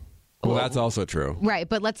tell you. Well, that's also true. Right,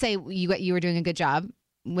 but let's say you were doing a good job,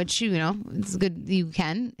 which, it's good you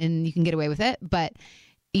can, and you can get away with it. But,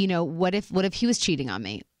 what if he was cheating on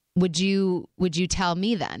me? Would you tell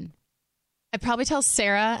me then? I'd probably tell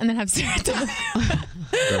Sarah and then have Sarah tell you.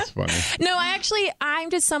 That's funny. No, I'm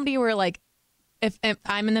just somebody where like, if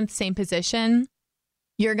I'm in the same position,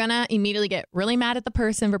 you're going to immediately get really mad at the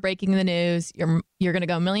person for breaking the news. You're going to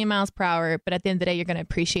go a million miles per hour. But at the end of the day, you're going to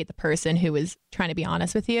appreciate the person who was trying to be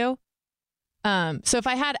honest with you. So if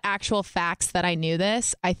I had actual facts that I knew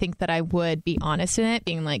this, I think that I would be honest in it,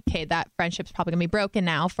 being like, okay, that friendship's probably going to be broken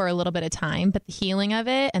now for a little bit of time, but the healing of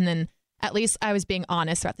it, and then at least I was being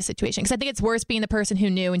honest throughout the situation. Because I think it's worse being the person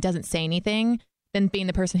who knew and doesn't say anything than being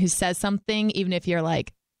the person who says something, even if you're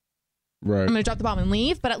like, right, I'm going to drop the bomb and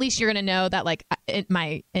leave. But at least you're going to know that, like, and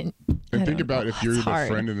think about if you're the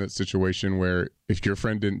friend in that situation where if your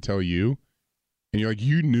friend didn't tell you, and you're like,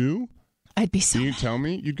 you knew, I'd be so. You didn't tell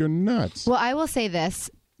me, you'd go nuts. Well, I will say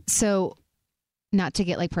this, so not to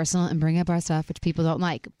get like personal and bring up our stuff, which people don't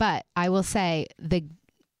like, but I will say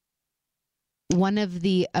one of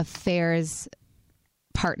the affair's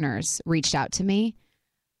partners reached out to me,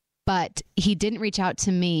 but he didn't reach out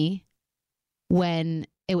to me when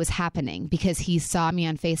it was happening because he saw me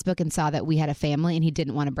on Facebook and saw that we had a family and he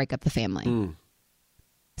didn't want to break up the family.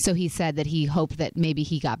 So he said that he hoped that maybe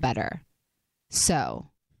he got better. So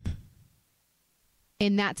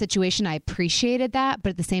in that situation, I appreciated that,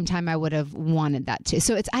 but at the same time, I would have wanted that too.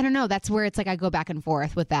 So I don't know. That's where it's like I go back and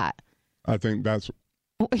forth with that. I think that's.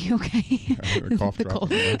 Are you okay? A cough drop.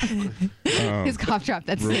 His cough drop,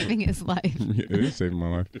 that's saving his life. It is saving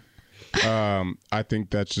my life. I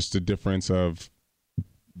think that's just a difference of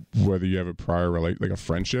whether you have a prior like a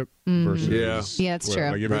friendship versus yeah, it's true.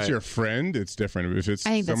 Like if it's your friend, it's different. If it's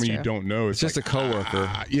someone you don't know, it's just like, a coworker.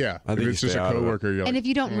 Yeah, if it's just a coworker, you're and if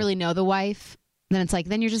you don't really know the wife, then it's like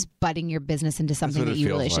then you're just butting your business into something that you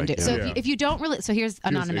really shouldn't do. So if you don't really, so here's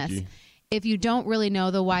anonymous. If you don't really know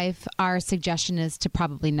the wife, our suggestion is to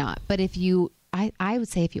probably not. But if you, I would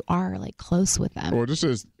say if you are like close with them. Well, it just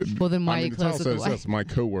says. Well, then why are you close with the wife? That's my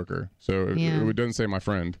coworker, so it doesn't say my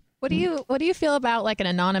friend. What do you feel about like an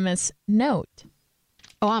anonymous note?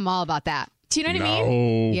 Oh, I'm all about that. Do you know what I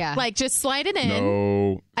mean? Yeah. Like just slide it in.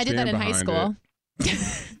 No. I did that in high school.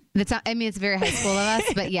 That's not, I mean, it's very high school of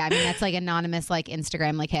us, but yeah, I mean, that's like anonymous, like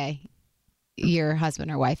Instagram, like, hey, your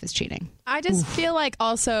husband or wife is cheating. I just feel like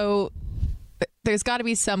also there's got to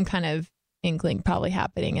be some kind of inkling probably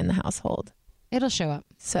happening in the household. It'll show up.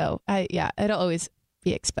 So it'll always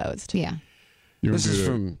be exposed. Yeah. This is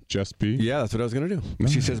from Just B? Yeah, that's what I was going to do.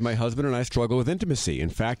 Nice. She says, my husband and I struggle with intimacy. In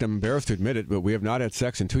fact, I'm embarrassed to admit it, but we have not had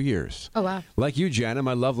sex in 2 years. Oh, wow. Like you, Jana,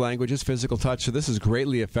 my love language is physical touch, so this has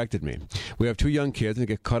greatly affected me. We have 2 young kids and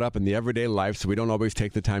get caught up in the everyday life, so we don't always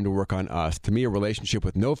take the time to work on us. To me, a relationship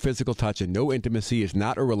with no physical touch and no intimacy is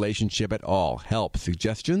not a relationship at all. Help.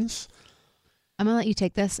 Suggestions? I'm going to let you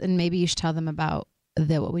take this, and maybe you should tell them about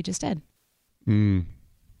what we just did.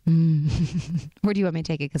 Where do you want me to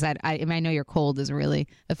take it? Because I know your cold is really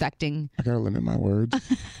affecting. I gotta limit my words.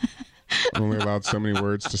 I'm only allowed so many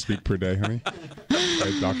words to speak per day, honey.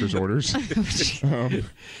 By doctor's orders.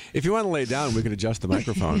 If you want to lay down, we can adjust the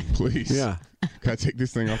microphone. Please. Yeah. Can I take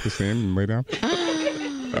this thing off the stand and lay down?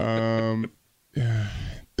 Yeah.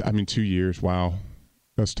 I mean, 2 years. Wow,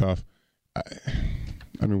 that's tough. I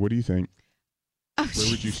mean, what do you think? Oh,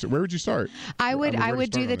 where would you start? I would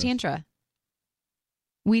do the tantra.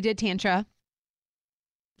 We did tantra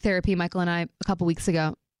therapy, Michael and I, a couple weeks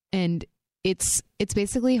ago, and it's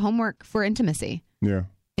basically homework for intimacy. Yeah.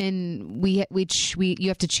 And we you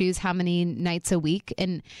have to choose how many nights a week,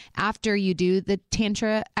 and after you do the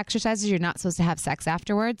tantra exercises, you're not supposed to have sex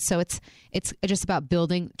afterwards. So it's just about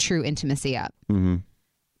building true intimacy up. Mm-hmm.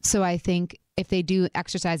 So I think if they do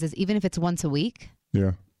exercises, even if it's once a week,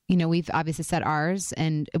 yeah. You know, we've obviously set ours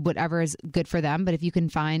and whatever is good for them. But if you can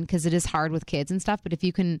find, because it is hard with kids and stuff, but if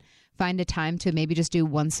you can find a time to maybe just do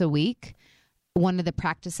once a week, one of the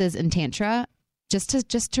practices in Tantra, just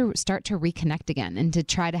to start to reconnect again and to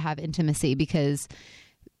try to have intimacy, because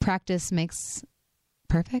practice makes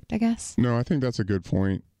perfect, I guess. No, I think that's a good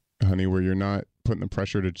point, honey, where you're not putting the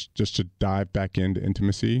pressure to dive back into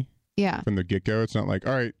intimacy. Yeah. From the get-go. It's not like,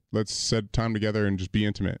 all right, let's set time together and just be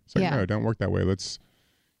intimate. It's like, no, don't work that way. Let's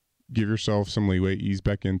give yourself some leeway, ease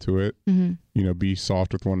back into it, mm-hmm. You know, be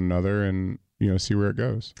soft with one another and, you know, see where it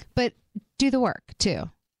goes. But do the work too.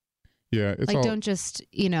 Yeah. It's like, don't just,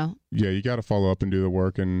 you know. Yeah, you got to follow up and do the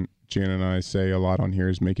work. And Jan and I say a lot on here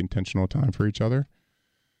is make intentional time for each other,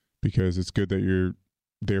 because it's good that you're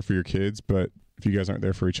there for your kids, but if you guys aren't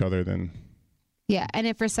there for each other, then. Yeah. And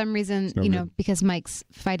if for some reason, you know, because Mike's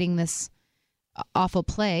fighting this awful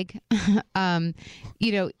plague,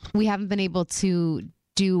 you know, we haven't been able to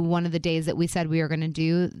do one of the days that we said we were going to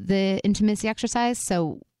do the intimacy exercise.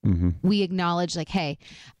 So we acknowledge, like, hey,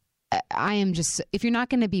 I am just, if you're not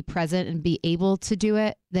going to be present and be able to do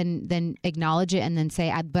it, then acknowledge it and then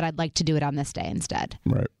say, but I'd like to do it on this day instead.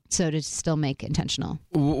 Right. So to still make intentional.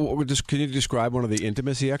 Can you describe one of the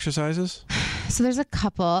intimacy exercises? So there's a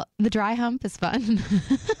couple. The dry hump is fun.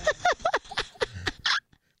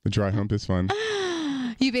 The dry hump is fun.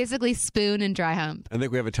 You basically spoon and dry hump. I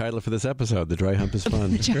think we have a title for this episode. The dry hump is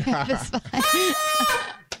fun. The dry hump is fun.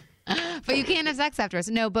 But you can't have sex afterwards.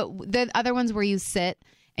 No, but the other ones where you sit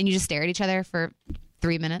and you just stare at each other for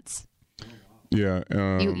 3 minutes. Yeah.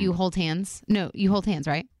 You hold hands. No, you hold hands,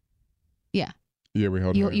 right? Yeah. Yeah, we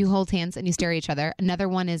hold hands. You hold hands and you stare at each other. Another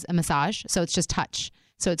one is a massage. So it's just touch.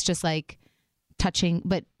 So it's just like touching,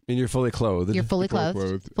 but and you're fully clothed. You're fully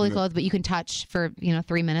clothed, but you can touch for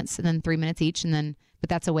 3 minutes and then 3 minutes each, and then but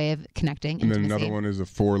that's a way of connecting. And then another one is the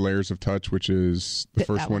 4 layers of touch, which is the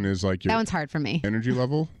first one is like your that one's hard for me. Energy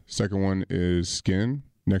level. Second one is skin.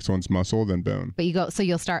 Next one's muscle, then bone. But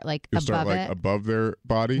you'll start like you'll above start like above their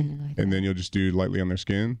body, and then you'll just do lightly on their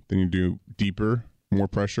skin. Then you do deeper, more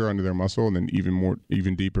pressure under their muscle, and then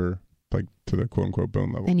even deeper, like to the quote unquote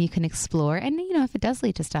bone level. And you can explore, and if it does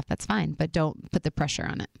lead to stuff, that's fine, but don't put the pressure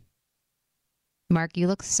on it. Mark, you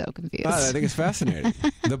look so confused. I think it's fascinating.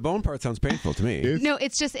 The bone part sounds painful to me. No,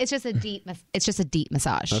 it's just a deep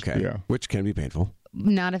massage. Okay, yeah, which can be painful.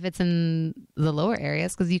 Not if it's in the lower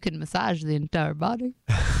areas, because you can massage the entire body.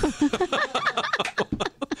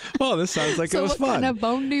 Well, this sounds like it was fun. What kind of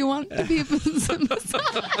bone do you want to be massaged?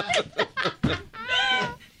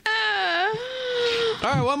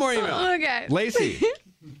 All right, one more email. Okay. Lacey,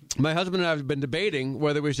 my husband and I have been debating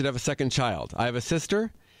whether we should have a second child. I have a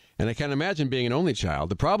sister, and I can't imagine being an only child.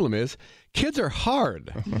 The problem is, kids are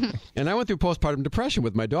hard. And I went through postpartum depression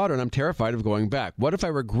with my daughter, and I'm terrified of going back. What if I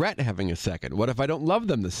regret having a second? What if I don't love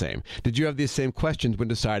them the same? Did you have these same questions when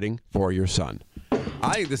deciding for your son?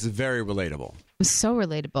 I think this is very relatable. So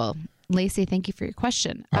relatable. Lacey, thank you for your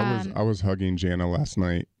question. I was hugging Jana last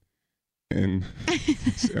night, and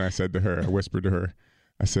I said to her, I whispered to her,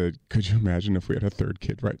 I said, could you imagine if we had a third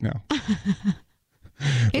kid right now?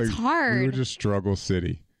 It's hard. We were just struggle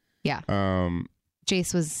city. Yeah.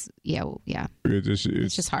 Jace was, yeah.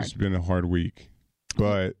 It's just hard. It's been a hard week.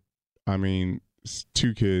 But, I mean,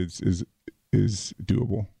 2 kids is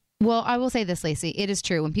doable. Well, I will say this, Lacey. It is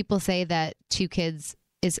true. When people say that 2 kids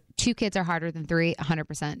are harder than 3,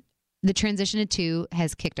 100%. The transition to 2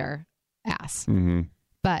 has kicked our ass. Mm-hmm.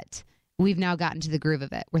 But we've now gotten to the groove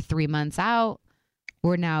of it. We're 3 months out.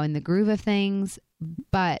 We're now in the groove of things.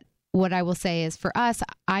 But what I will say is for us,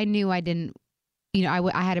 I knew I didn't,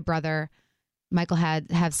 I had a brother. Michael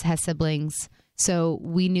has siblings. So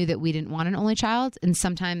we knew that we didn't want an only child. And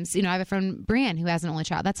sometimes, I have a friend, Brianne, who has an only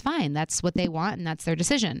child. That's fine. That's what they want, and that's their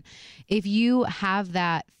decision. If you have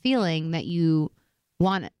that feeling that you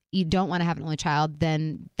don't want to have an only child,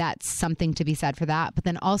 then that's something to be said for that. But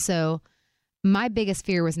then also, my biggest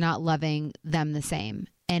fear was not loving them the same.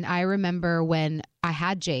 And I remember when I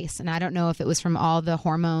had Jace, and I don't know if it was from all the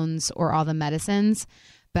hormones or all the medicines,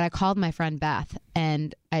 but I called my friend Beth,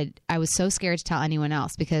 and I was so scared to tell anyone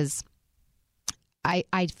else because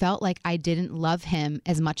I felt like I didn't love him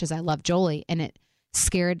as much as I loved Jolie, and it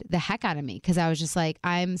scared the heck out of me because I was just like,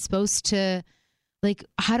 I'm supposed to, like,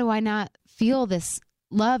 how do I not feel this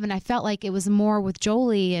love? And I felt like it was more with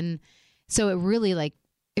Jolie, and so it really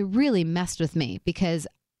messed with me because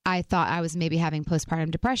I thought I was maybe having postpartum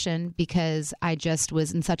depression because I just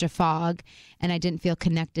was in such a fog and I didn't feel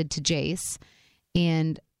connected to Jace,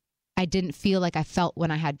 and I didn't feel like I felt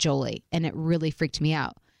when I had Jolie, and it really freaked me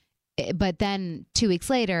out. But then 2 weeks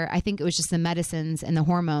later, I think it was just the medicines and the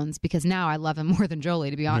hormones because now I love him more than Jolie,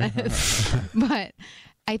 to be honest. But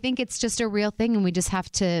I think it's just a real thing, and we just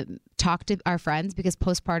have to talk to our friends because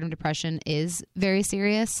postpartum depression is very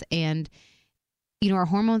serious, and our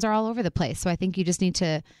hormones are all over the place. So I think you just need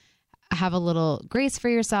to have a little grace for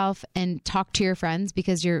yourself and talk to your friends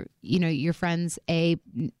because your friends,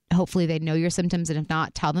 hopefully they know your symptoms, and if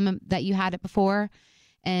not, tell them that you had it before,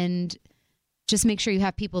 and just make sure you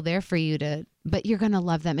have people there for you but you're going to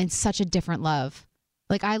love them in such a different love.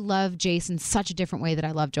 Like I love Jace in such a different way that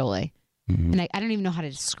I love Jolie. Mm-hmm. And I don't even know how to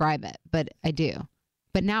describe it, but I do.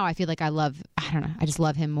 But now I feel like I just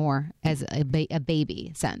love him more as a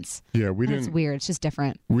baby sense. Yeah, it's weird. It's just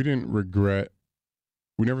different. We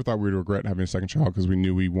never thought we'd regret having a second child because we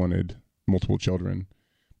knew we wanted multiple children.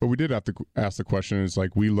 But we did have to ask the question, it's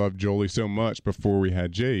like, we loved Jolie so much before we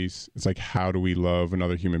had Jace. It's like, how do we love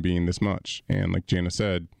another human being this much? And like Jana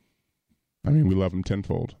said, I mean, we love him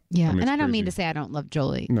tenfold. Yeah, and I don't mean to say I don't love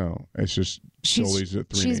Jolie. No, it's just Jolie's a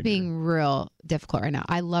three-nager. She's being real difficult right now.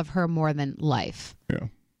 I love her more than life. Yeah.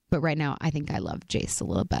 But right now, I think I love Jace a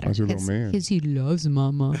little better. How's your little man? Because he loves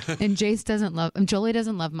Mama. And Jace doesn't love... Jolie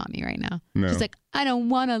doesn't love Mommy right now. No. She's like, I don't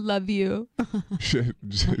want to love you. Say,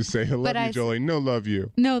 I love you, Jolie. No, love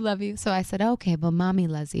you. No, love you. So I said, okay, well, Mommy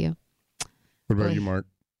loves you. What about you, Mark?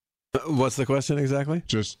 What's the question exactly?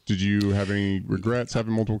 Just, did you have any regrets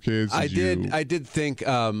having multiple kids? I did think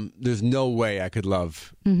there's no way I could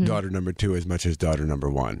love daughter number 2 as much as daughter number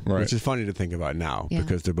 1, right. Which is funny to think about now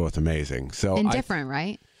because they're both amazing. So and different,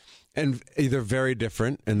 right? And they're very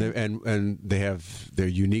different, and they have their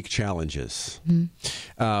unique challenges.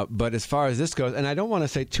 But as far as this goes, and I don't want to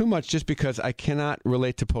say too much just because I cannot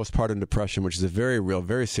relate to postpartum depression, which is a very real,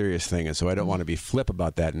 very serious thing, and so I don't want to be flip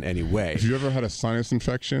about that in any way. If you ever had a sinus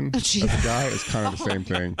infection as a guy, it's kind of the same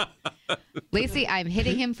thing. Lacey, I'm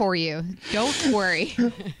hitting him for you. Don't worry.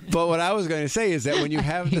 But what I was going to say is that when you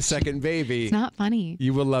have the second baby, it's not funny.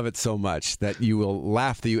 You will love it so much that you will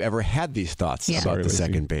laugh that you ever had these thoughts about the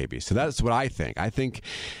second baby. So that's what I think. I think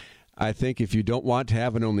if you don't want to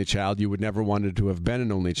have an only child, you would never wanted to have been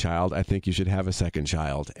an only child. I think you should have a second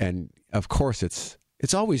child. And of course, it's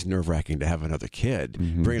always nerve-wracking to have another kid,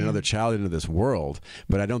 bring another child into this world.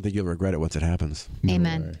 But I don't think you'll regret it once it happens.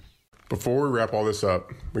 Amen. Before we wrap all this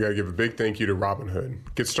up, we got to give a big thank you to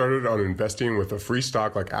Robinhood. Get started on investing with a free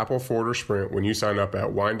stock like Apple, Ford, or Sprint when you sign up at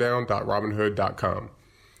winedown.robinhood.com.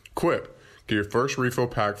 Quip. Get your first refill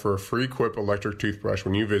pack for a free Quip electric toothbrush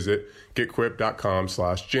when you visit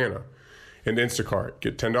getquip.com/Jana. And Instacart.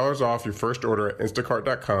 Get $10 off your first order at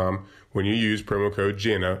instacart.com when you use promo code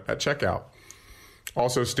Jana at checkout.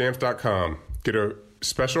 Also, Stamps.com. Get a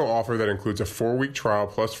special offer that includes a 4-week trial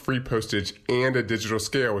plus free postage and a digital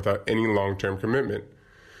scale without any long-term commitment.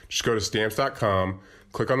 Just go to Stamps.com,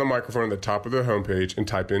 click on the microphone at the top of the homepage, and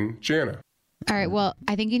type in Jana. All right. Well,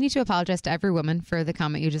 I think you need to apologize to every woman for the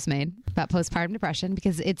comment you just made about postpartum depression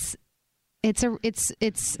because it's. Am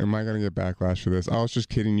I going to get backlash for this? I was just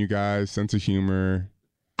kidding, you guys. Sense of humor.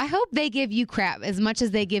 I hope they give you crap as much as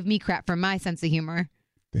they give me crap for my sense of humor.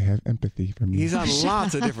 They have empathy for me. He's on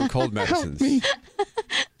lots of different cold medicines.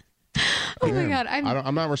 Oh my God!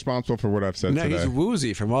 I'm not responsible for what I've said today. He's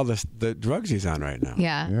woozy from all the drugs he's on right now.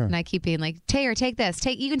 Yeah. And I keep being like, Taylor, take this.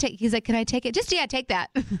 You can take. He's like, can I take it? Take that.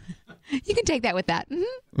 You can take that with that.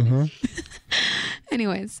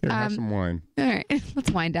 Anyways, here, have some wine. All right,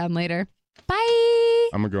 let's wind down later. Bye.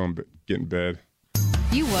 I'm gonna go get in bed.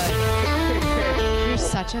 You would. You're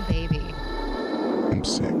such a baby. I'm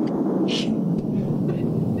sick.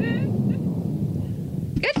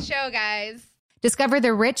 Good show, guys. Discover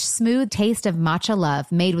the rich, smooth taste of matcha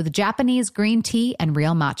love made with Japanese green tea and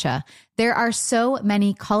real matcha. There are so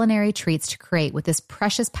many culinary treats to create with this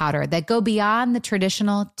precious powder that go beyond the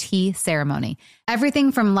traditional tea ceremony.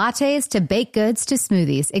 Everything from lattes to baked goods to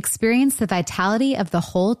smoothies. Experience the vitality of the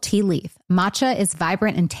whole tea leaf. Matcha is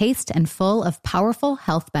vibrant in taste and full of powerful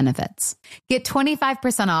health benefits. Get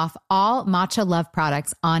 25% off all Matcha Love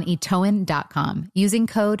products on itoen.com using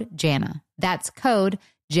code JANA. That's code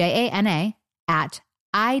JANA at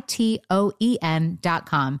itoen.com.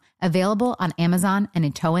 Available on Amazon and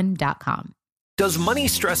itoen.com. Does money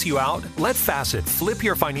stress you out? Let Facet flip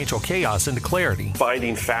your financial chaos into clarity.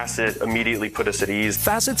 Finding Facet immediately put us at ease.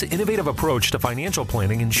 Facet's innovative approach to financial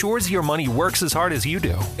planning ensures your money works as hard as you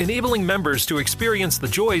do, enabling members to experience the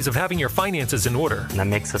joys of having your finances in order. And that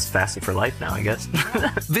makes us Facet for life now, I guess.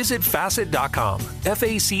 Visit Facet.com,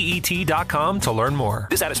 FACET.com to learn more.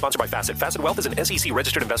 This ad is sponsored by Facet. Facet Wealth is an SEC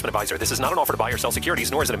registered investment advisor. This is not an offer to buy or sell securities,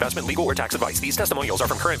 nor is it investment, legal, or tax advice. These testimonials are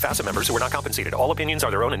from current Facet members who are not compensated. All opinions are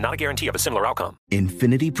their own and not a guarantee of a similar outcome.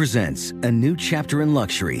 Infiniti presents a new chapter in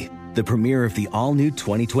luxury, the premiere of the all-new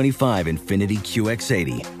 2025 Infiniti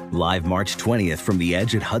QX80, live March 20th from the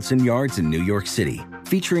Edge at Hudson Yards in New York City,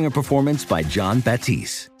 featuring a performance by John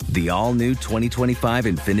Batiste. The all-new 2025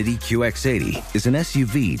 Infiniti QX80 is an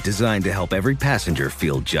SUV designed to help every passenger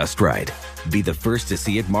feel just right. Be the first to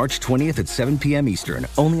see it March 20th at 7 p.m. Eastern,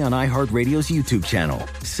 only on iHeartRadio's YouTube channel.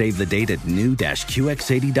 Save the date at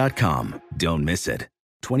new-QX80.com. Don't miss it.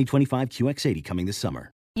 2025 QX80 coming this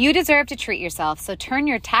summer. You deserve to treat yourself, so turn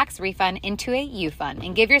your tax refund into a U-Fund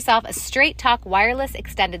and give yourself a Straight Talk Wireless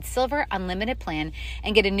Extended Silver Unlimited plan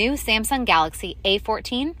and get a new Samsung Galaxy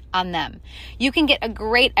A14 on them. You can get a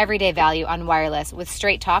great everyday value on wireless with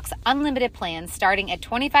Straight Talk's unlimited plans starting at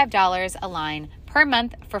 $25 a line per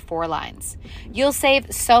month for 4 lines. You'll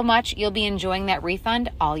save so much, you'll be enjoying that refund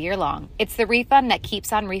all year long. It's the refund that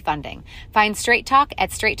keeps on refunding. Find Straight Talk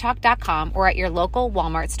at straighttalk.com or at your local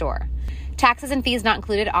Walmart store. Taxes and fees not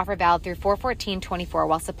included. Offer valid through 4/14/24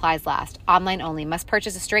 while supplies last. Online only. Must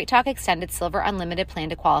purchase a Straight Talk Extended Silver Unlimited plan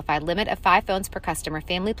to qualify. Limit of 5 phones per customer.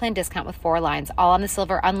 Family plan discount with 4 lines. All on the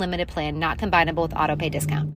Silver Unlimited plan. Not combinable with auto pay discount.